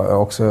ta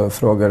också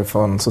frågor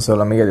från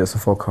sociala medier som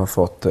folk har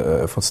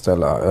fått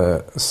ställa.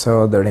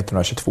 Söder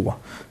 1922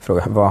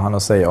 frågar vad han har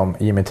att säga om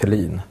Jimmy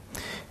Thelin.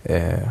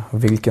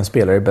 Vilken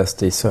spelare är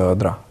bäst i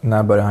Södra?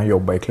 När börjar han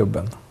jobba i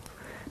klubben?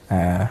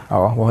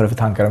 Vad har du för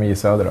tankar om i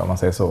Södra om man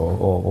säger så?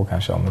 Och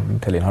kanske om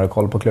Thelin, har du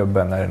koll på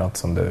klubben? Är det något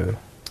som du...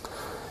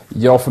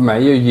 Ja, för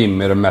mig är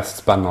Jimmy det mest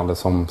spännande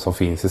som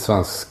finns i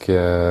svensk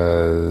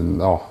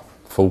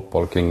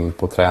fotboll kring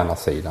på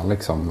tränarsidan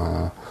liksom.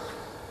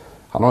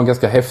 Han har en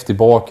ganska häftig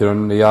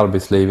bakgrund i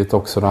arbetslivet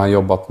också där han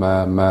jobbat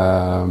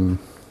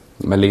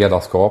med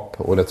ledarskap,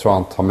 och det tror jag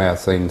han tar med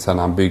sig in sen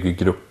när han bygger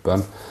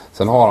gruppen.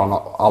 Sen har han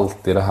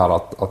alltid det här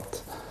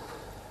att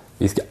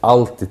vi ska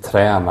alltid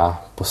träna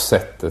på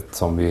sättet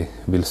som vi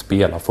vill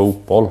spela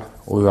fotboll,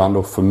 och hur han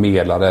då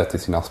förmedlar det till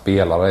sina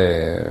spelare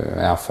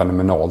är han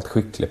fenomenalt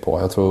skicklig på.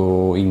 Jag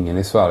tror ingen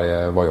i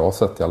Sverige, vad jag har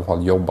sett i alla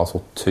fall, jobbar så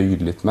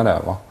tydligt med det,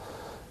 va?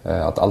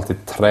 Att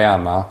alltid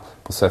träna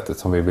på sättet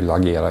som vi vill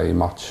agera i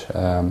match.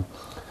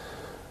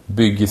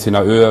 Bygger sina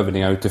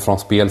övningar utifrån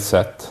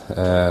spelsätt.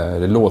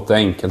 Det låter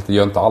enkelt, det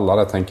gör inte alla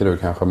det tänker du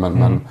kanske.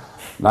 Men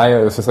nej,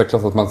 jag ska säga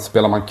klart att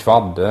spelar man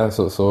kvadde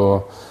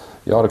så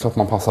Ja, det är klart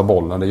man passar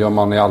bollen. Det gör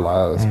man i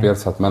alla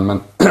spelsätt.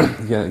 Men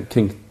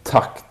kring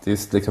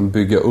taktiskt liksom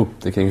bygga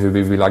upp det kring hur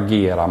vi vill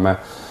agera med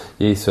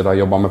J Södra,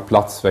 jobba med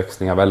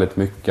platsväxlingar väldigt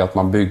mycket. Att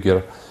man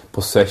bygger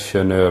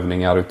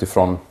possessionövningar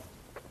utifrån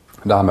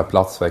det här med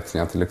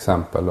platsväxlingar till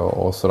exempel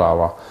och sådär,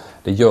 va.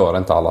 Det gör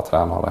inte alla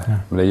tränare,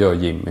 men det gör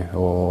Jimmy.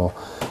 Och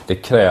det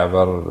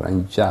kräver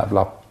en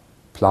jävla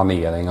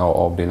planering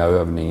av dina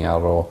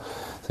övningar. Och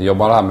sen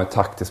jobbar det här med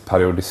taktisk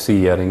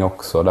periodisering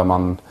också, där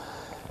man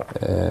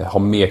har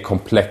mer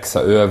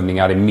komplexa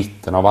övningar i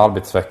mitten av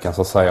arbetsveckan,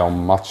 så att säga,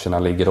 om matcherna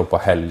ligger då på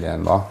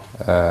helgen, va.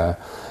 Där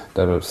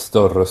det är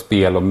större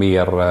spel och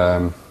mer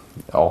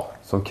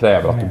som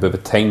kräver att du behöver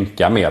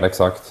tänka mer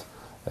exakt.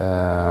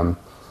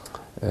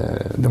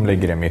 De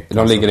ligger i mitten.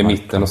 De ligger i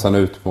mitten och sen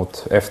ut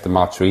mot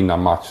eftermatch och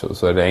innan match,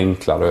 så är det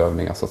enklare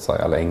övningar, så att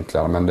säga. Eller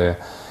enklare, men det är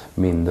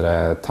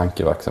mindre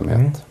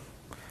tankeverksamhet.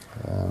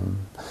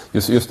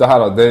 Just det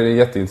här, det är en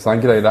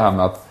jätteintressant grej det här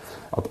med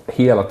att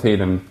hela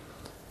tiden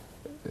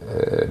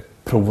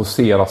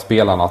provocera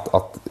spelarna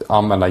att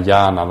använda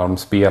hjärnan när de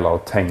spelar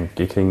och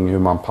tänker kring hur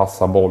man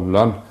passar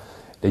bollen.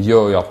 Det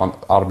gör ju att man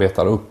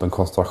arbetar upp en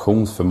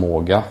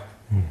koncentrationsförmåga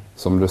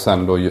som du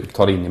sen då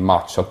tar in i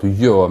match, så att du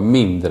gör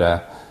mindre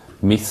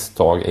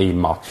misstag i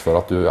match för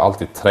att du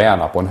alltid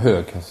tränar på en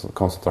hög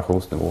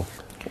koncentrationsnivå.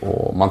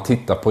 Och man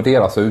tittar på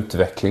deras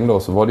utveckling då,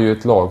 så var det ju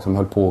ett lag som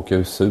höll på att åka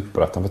ur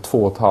Superettan för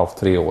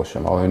 2,5-3 år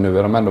sedan. Och nu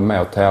är de ändå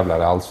med och tävlar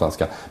i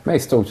Allsvenskan med i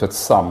stort sett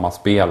samma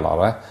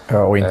spelare.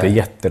 Ja, och inte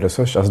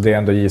jätteresurs. Alltså det är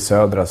ändå J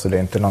Södra, så det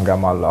är inte någon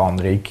gammal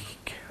anrik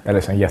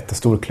eller en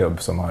jättestor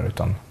klubb som har,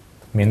 utan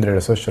mindre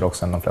resurser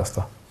också än de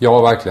flesta.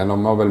 Ja, verkligen.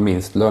 De har väl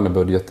minst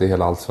lönebudget i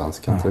hela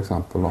Allsvenskan till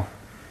exempel då.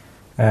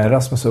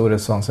 Rasmus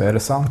Oresson säger, är det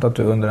sant att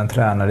du under en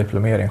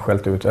tränardiplomering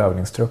skällt ut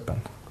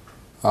övningstruppen?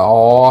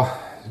 Ja,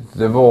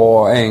 det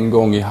var en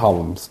gång i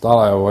Halmstad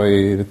där jag var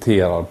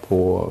irriterad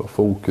på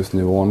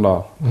fokusnivån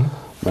där.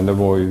 Men det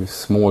var ju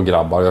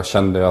smågrabbar. Jag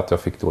kände att jag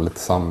fick då lite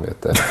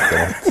samvete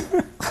efteråt.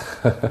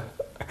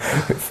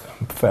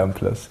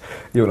 5+.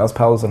 Jonas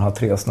Paulsson har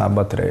 3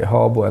 snabba till dig.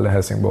 Habo eller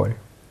Helsingborg?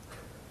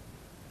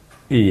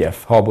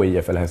 IF. Habo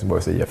IF eller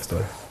Helsingborgs IF står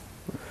det.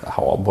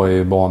 Habo är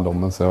ju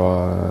barndomen, så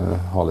jag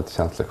har lite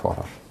känslor kvar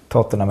här.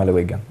 Tottenham eller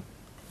Wigan?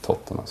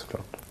 Tottenham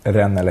såklart.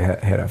 Rennes eller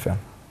Heerenveen?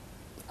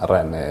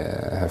 Rennes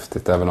är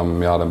häftigt, även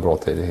om jag hade en bra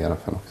tid i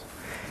Heerenveen också.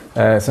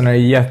 Sen är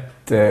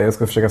det jag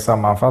ska försöka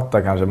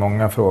sammanfatta kanske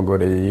många frågor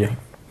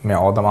med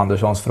Adam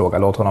Anderssons fråga.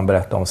 Låt honom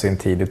berätta om sin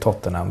tid i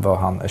Tottenham, vad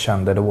han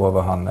kände då och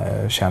vad han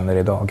känner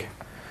idag.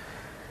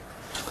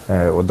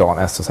 Och Dan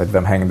S har sagt,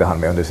 vem hängde han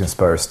med under sin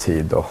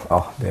Spurs-tid? Och,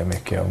 ja, det är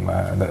mycket om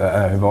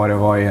hur var det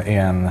var i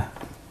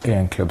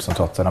en klubb som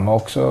Tottenham. Men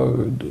också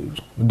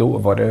då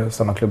var det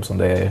samma klubb som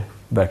det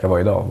verkar vara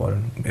idag.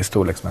 Var det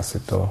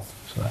storleksmässigt och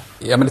sådär.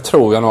 Ja, men det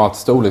tror jag nog att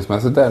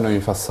storleksmässigt är det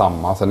ungefär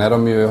samma. Sen har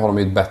de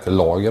ju ett bättre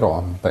lag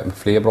idag.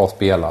 Fler bra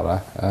spelare.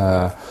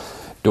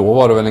 Då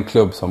var det väl en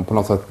klubb som på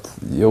något sätt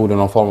gjorde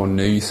någon form av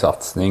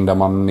nysatsning. Där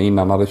man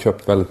innan hade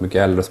köpt väldigt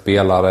mycket äldre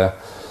spelare.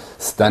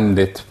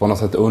 Ständigt på något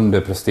sätt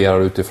underpresterar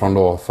utifrån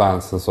då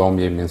fansens och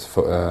omgivnings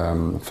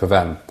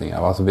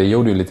förväntningar. Alltså vi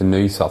gjorde ju lite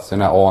nysatsning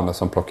när Arne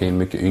som plockade in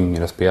mycket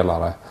yngre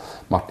spelare.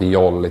 Martin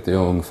Joll, lite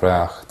ung,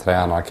 fräsch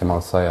tränare kan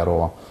man säga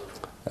då.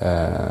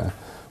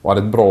 Och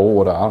hade ett bra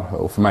år där.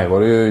 Och för mig var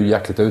det ju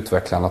jäkligt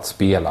utvecklande att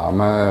spela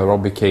med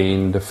Robbie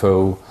Keane,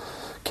 Defoe,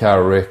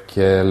 Carrick,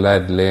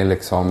 Ledley,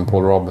 liksom,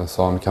 Paul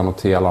Robinson,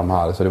 Kanté, alla de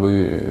här. Så det var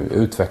ju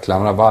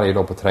utvecklande varje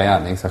dag på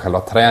träning. Så själva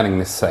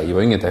träningen i sig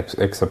var inget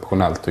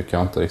exceptionellt tycker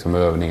jag inte, liksom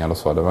övningar och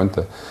så. Det var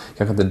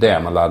kanske inte det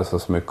man lärde sig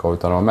så mycket av,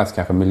 utan det var mest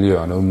kanske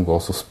miljön,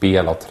 umgås och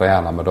spela och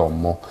träna med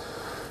dem och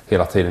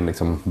hela tiden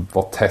liksom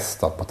vara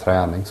testad på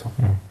träning. Så.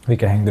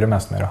 Vilka hängde du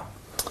mest med då?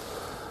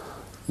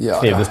 Ja,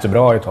 trivdes du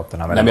bra i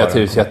Tottenham? Nej, men jag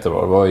trivdes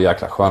jättebra. Det var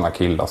jäkla sköna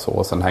killar så.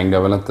 Och sen hängde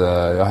jag väl inte...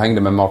 Jag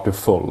hängde med Martin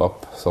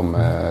Fulop som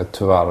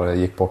tyvärr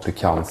gick bort i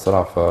cancer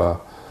där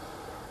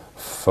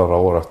förra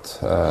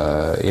året.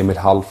 Emil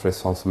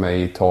Hallfridsson som är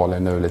i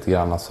Italien nu lite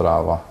grann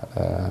sådär, va.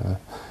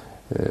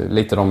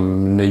 Lite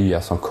de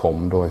nya som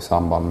kom då i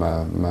samband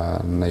med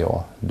när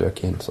jag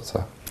dök in så att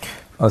säga.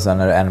 Och sen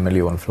är det 1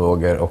 miljon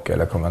frågor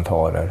eller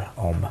kommentarer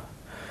om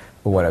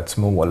årets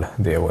mål.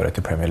 Det året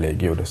i Premier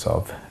League gjordes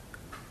av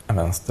en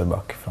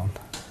vänsterback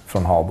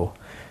från Habo.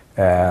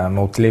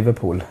 Mot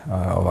Liverpool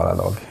av alla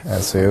lag.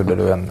 Så gjorde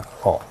du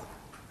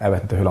jag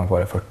vet inte hur långt var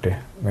det, 40.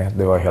 Men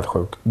det var helt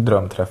sjukt.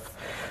 Drömträff.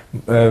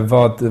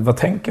 Vad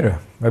tänker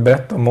du?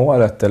 Berätta om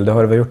målet. Eller det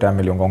har du väl gjort 1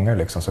 miljon gånger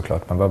liksom,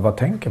 såklart. Men vad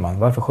tänker man?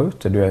 Varför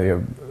skjuter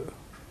du?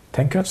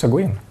 Tänker du att det ska gå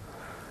in?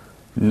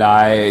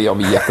 Nej, jag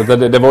vet inte.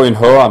 Det var ju en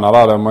hörna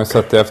där. Det har man ju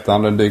sett i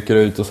efterhand. Den dyker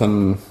ut och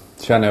sen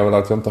känner jag väl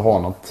att jag inte har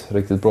något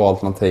riktigt bra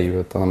alternativ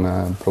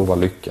utan prova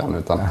lyckan.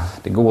 Utan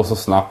det går så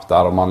snabbt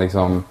där och man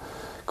liksom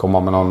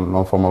kommer med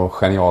någon form av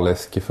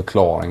genialisk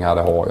förklaring här.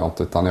 Det har jag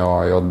inte, utan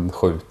jag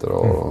skjuter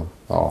och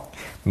ja.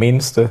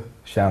 Minns du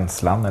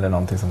känslan eller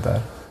någonting sånt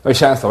där?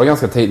 Känslan var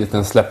ganska tidigt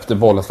när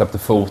bollen släppte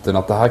foten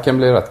att det här kan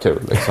bli rätt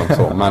kul liksom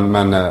så.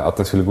 Men att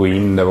det skulle gå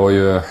in, det var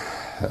ju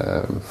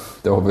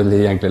det var väl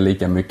egentligen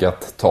lika mycket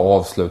att ta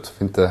avslut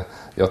för inte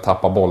jag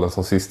tappar bollen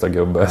som sista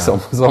gubbe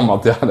som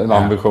att jag hade en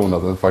ambition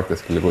att den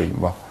faktiskt skulle gå in.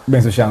 Va?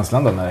 Men så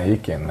känslan då när den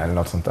gick in eller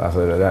något sånt där,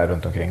 alltså det där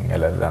runt omkring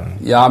eller den...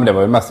 Ja, men det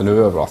var ju mest en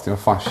överraskning.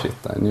 Fan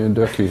shit, nu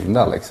dök ju in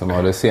där liksom.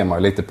 Och det ser man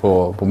ju lite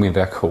på min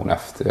reaktion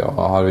efter.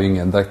 Jag hade ju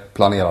ingen direkt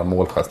planerad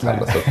målgest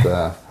heller. Så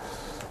att,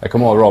 jag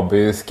kommer ihåg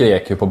Robbie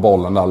skrek ju på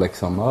bollen där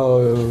liksom.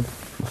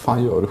 Vad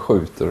fan gör du?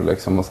 Skjuter du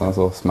liksom? Och sen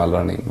så smäller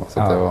den in. Så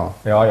det var...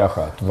 Ja, jag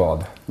sköt.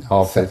 Vad?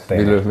 Ja,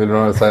 vill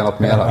du säga något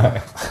mer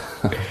där?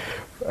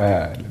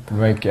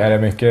 Är det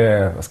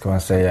mycket, vad ska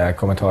man säga,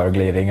 kommentarer och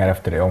glidningar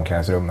efter det i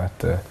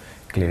omklädningsrummet?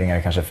 Glidningar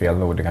är kanske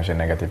fel ord, det kanske är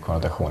negativ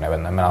konnotation, jag vet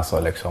inte, men alltså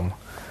liksom,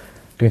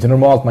 det är inte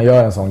normalt man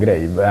gör en sån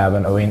grej,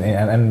 även, och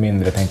än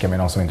mindre tänker jag mig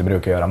någon som inte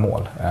brukar göra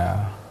mål.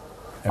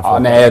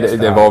 Nej,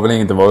 det var väl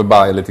inget, det var väl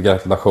bara lite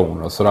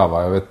gratulationer och sådär,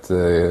 va. Jag vet,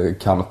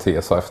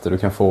 Kanoté sa efter, du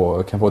kan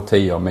få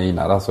 10 av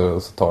mina där, så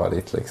tar jag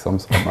dit liksom.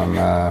 Så, men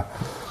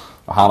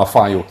han har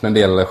fan gjort en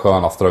del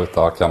sköna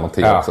strutar,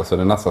 Kanoté också, så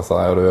det är nästan så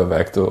här, jag har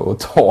övervägt att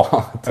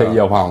ta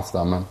 10 av hans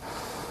där,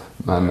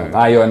 men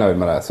nej, jag är nöjd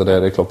med det. Så det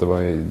är klart, det var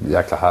ju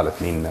jäkla härligt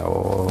minne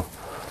och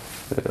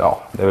ja,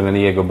 det är väl en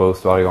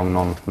ego-boost varje gång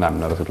någon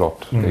nämner det,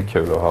 såklart. Det är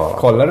kul att höra.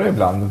 Kollar du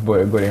ibland,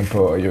 går in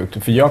på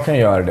YouTube? För jag kan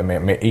göra det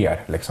med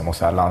er liksom, och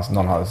så här,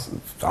 någon har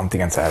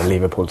antingen så här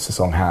Liverpools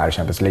säsong här,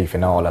 Champions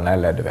League-finalen,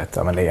 eller du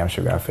vet, men EM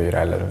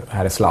 2004, eller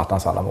här är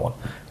Zlatans alla mål.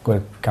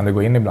 Kan du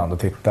gå in ibland och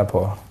titta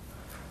på?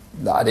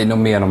 Nej, det är nog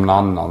mer om någon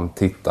annan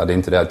tittar. Det är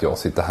inte det att jag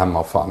sitter hemma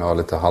och fan, jag har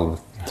lite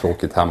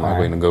halvtråkigt hemma och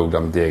går in och googlar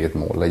mitt eget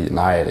mål.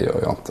 Nej, det gör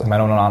jag inte.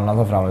 Men om någon annan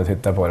tar fram och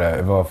tittar på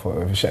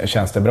det,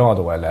 känns det bra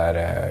då, eller är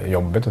det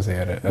jobbigt att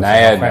se det?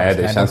 Nej,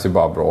 det känns ju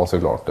bara bra,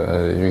 såklart. Det är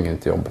ju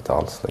inget jobbigt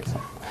alls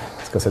liksom.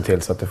 Jag ska se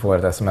till så att du får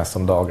ett sms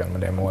om dagen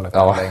med det målet.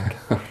 Ja,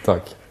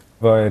 tack.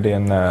 Vad är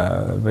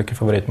vilken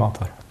favoritmat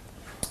här?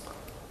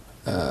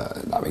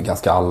 Nej,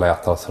 ganska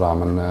allätare sådär,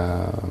 men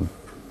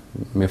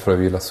min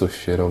fru gillar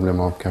sushi, då blir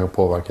man kanske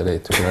påverkad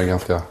dit. Det är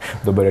ganska...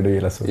 Då börjar du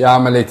gilla sushi? Ja,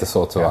 men lite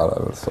så tyvärr. Ja.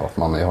 Så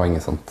att jag har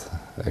inget sånt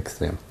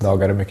extremt.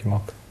 Dagar du mycket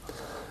mat?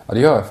 Ja, det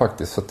gör jag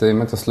faktiskt. Så att det är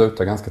inte att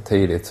sluta ganska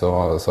tidigt,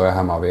 så är jag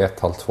hemma vid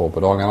 1-2 på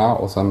dagarna.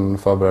 Och sen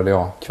förbereder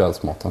jag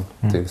kvällsmaten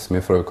tills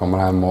min fru kommer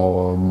hem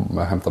och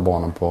hämtar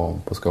barnen på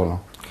skolan.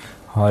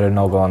 Har du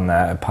någon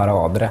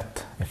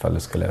paradrätt ifall du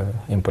skulle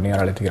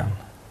imponera lite grann?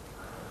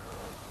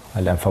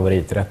 Eller en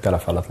favoriträtt i alla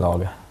fall att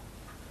laga?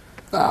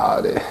 Ja,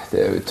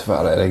 det är ju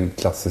tyvärr en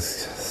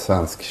klassisk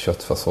svensk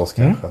köttfärssås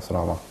kanske. Sådär,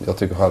 va? Jag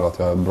tycker själv att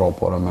jag är bra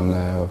på det, men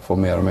jag får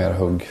mer och mer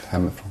hugg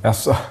hemifrån.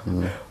 Alltså,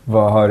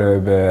 vad har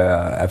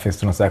du, finns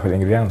det någon särskild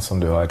ingrediens som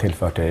du har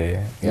tillfört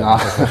i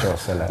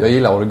köttfärssås? Eller? Jag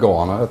gillar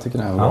oregano, jag tycker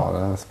det är bra.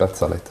 Det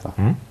spetsar lite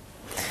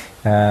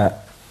där.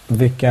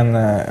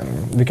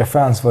 Vilka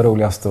fans var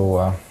roligast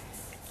att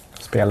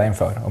spela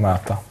inför och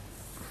möta?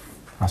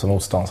 Alltså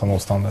som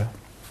motståndare?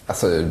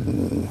 Alltså,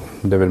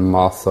 det är väl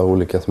massa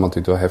olika som man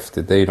tyckte var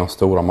häftigt. Det är ju de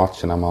stora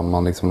matcherna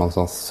man liksom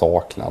någonstans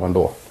saknar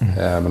ändå.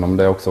 Men om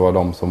det också var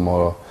de som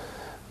var,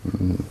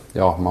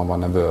 man var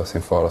nervös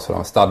inför och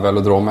sådär. Stade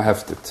Velodrome är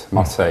häftigt.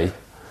 Marseille.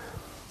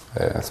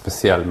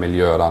 Speciell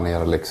miljö där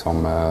nere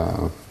liksom.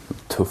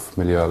 Tuff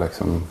miljö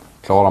liksom.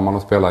 Klarar man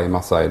att spela i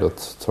Marseille, då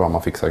tror jag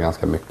man fixar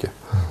ganska mycket.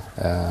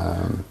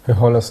 Hur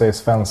håller sig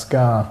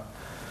svenska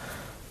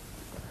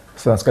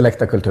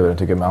läktarkulturen,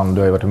 tycker man?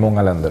 Du har ju varit i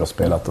många länder och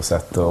spelat och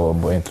sett, och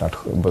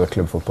både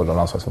klubbfotboll och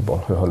landslagsfotboll.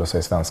 Hur håller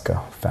sig svenska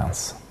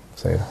fans,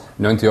 säger du?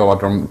 Nu har inte jag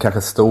varit de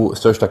kanske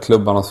största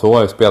klubbarna, så jag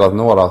har ju spelat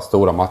några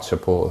stora matcher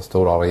på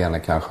stora arenor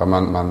kanske.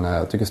 Men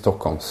jag tycker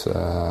Stockholms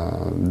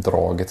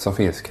draget som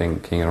finns kring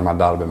de här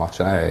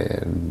derbymatcherna är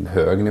en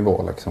hög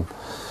nivå liksom.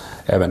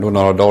 Även då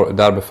några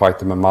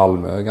derbyfighter med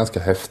Malmö är ganska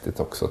häftigt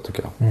också,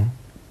 tycker jag.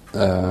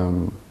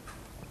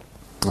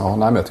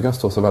 Men jag tycker den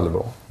står så väldigt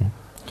bra.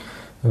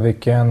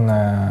 Vilken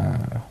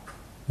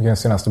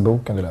senaste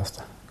boken du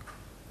läste?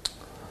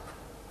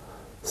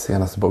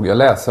 Senaste bok? Jag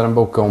läser en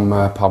bok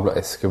om Pablo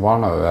Escobar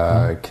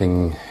nu,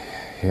 kring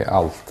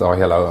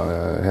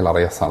hela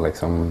resan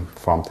liksom,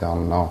 fram till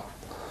han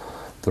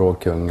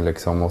drogkung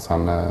liksom, och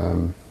sen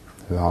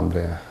hur han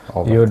blev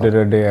avrättad. Gjorde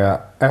du det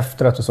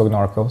efter att du såg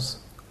Narcos?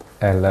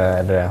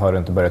 Eller har du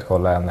inte börjat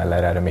kolla än,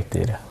 eller är du mitt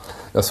i det?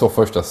 Jag såg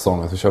första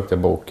säsongen, så köpte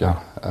jag boken.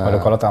 Ja. Har du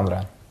kollat andra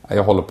än?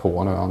 Jag håller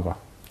på nu andra.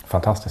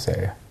 Fantastisk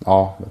serie.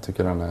 Ja, jag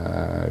tycker den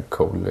är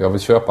cool. Jag vill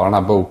köpa den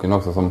här boken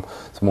också som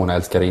hon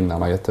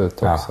älskarinnan har gett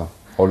ut också.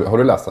 Har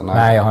du läst den?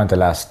 Nej, jag har inte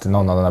läst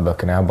någon av de här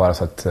böckerna. Jag har bara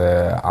sett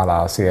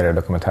alla serier och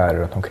dokumentärer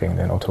runt omkring.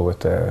 Det är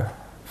otroligt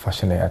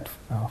fascinerande.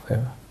 Ja,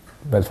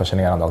 väldigt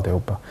fascinerande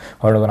alltihopa.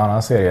 Har du någon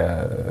annan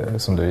serie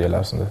som du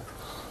gillar?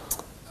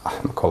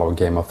 Man kollar på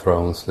Game of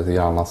Thrones lite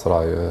grann.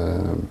 Sådär,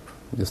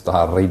 just det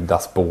här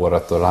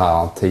riddarspåret och den här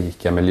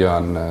antika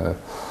miljön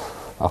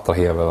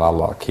attraherar väl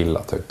alla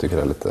killar. Tycker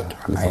det är lite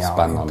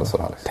spännande.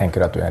 Sådär, liksom. Tänker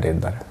du att du är en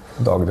riddare?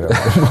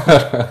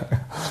 Dagdrömmar?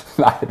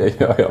 Nej, det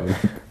gör jag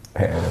inte.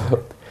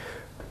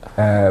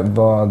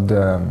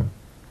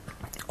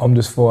 Om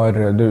du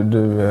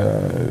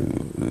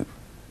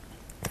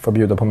får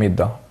bjuda på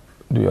middag,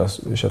 du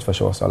gör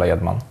köttfärssås alla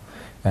Edman,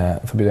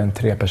 Får bjuda in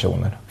 3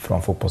 personer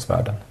från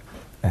fotbollsvärlden.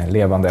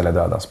 Levande eller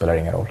döda spelar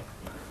ingen roll.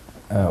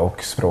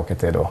 Och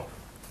språket är då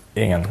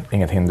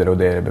inget hinder, och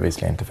det är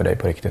bevisligen inte för dig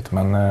på riktigt.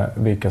 Men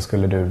vilka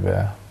skulle du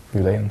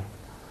bjuda in?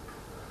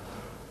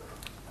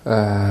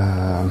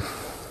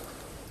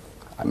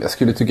 Jag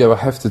skulle tycka det var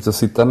häftigt att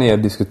sitta ner och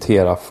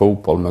diskutera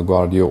fotboll med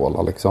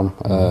Guardiola. Liksom.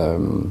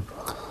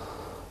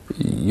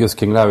 Just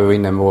kring det här vi var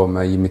inne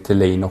med Jimmy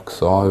Tillin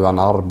också. Hur han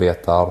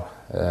arbetar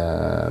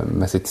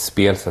med sitt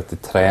spelsätt i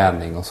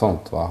träning och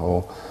sånt.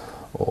 Va?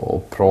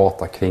 Och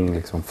prata kring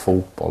liksom,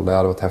 fotboll. Det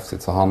hade varit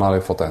häftigt. Så han hade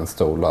ju fått en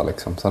stol där.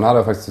 Liksom. Sen hade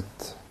jag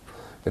faktiskt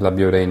velat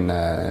bjuda in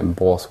en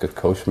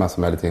basketcoach med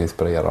som jag är lite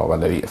inspirerad av.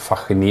 Eller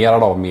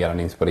fascinerad av mer än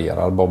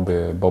inspirerad.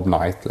 Bob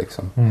Knight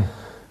liksom.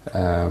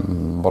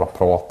 Bara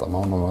prata med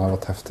honom. Det hade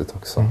varit häftigt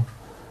också.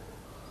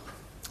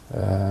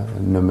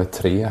 Nummer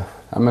 3.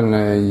 Ja,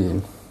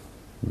 men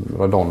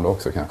Redondo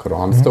också kanske då.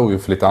 Han stod ju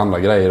för lite andra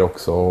grejer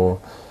också.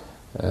 Och,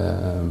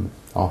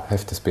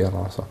 häftig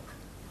spelare alltså.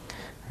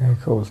 Det är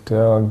coolt.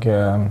 Jag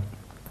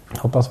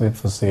hoppas vi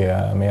får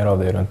se mer av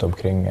det runt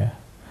omkring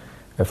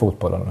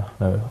fotbollen.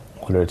 Nu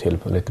håller du till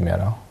på lite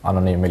mer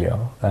anonym miljö.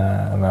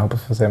 Men jag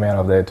hoppas vi får se mer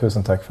av det.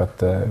 Tusen tack för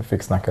att jag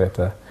fick snacka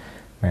lite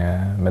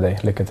med dig.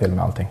 Lycka till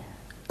med allting.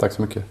 Tack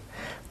så mycket.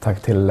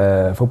 Tack till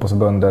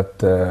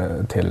Fotbollsförbundet,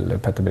 till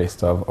Petter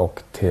Bristav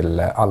och till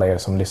alla er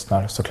som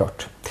lyssnar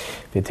såklart.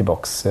 Vi är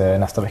tillbaka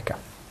nästa vecka.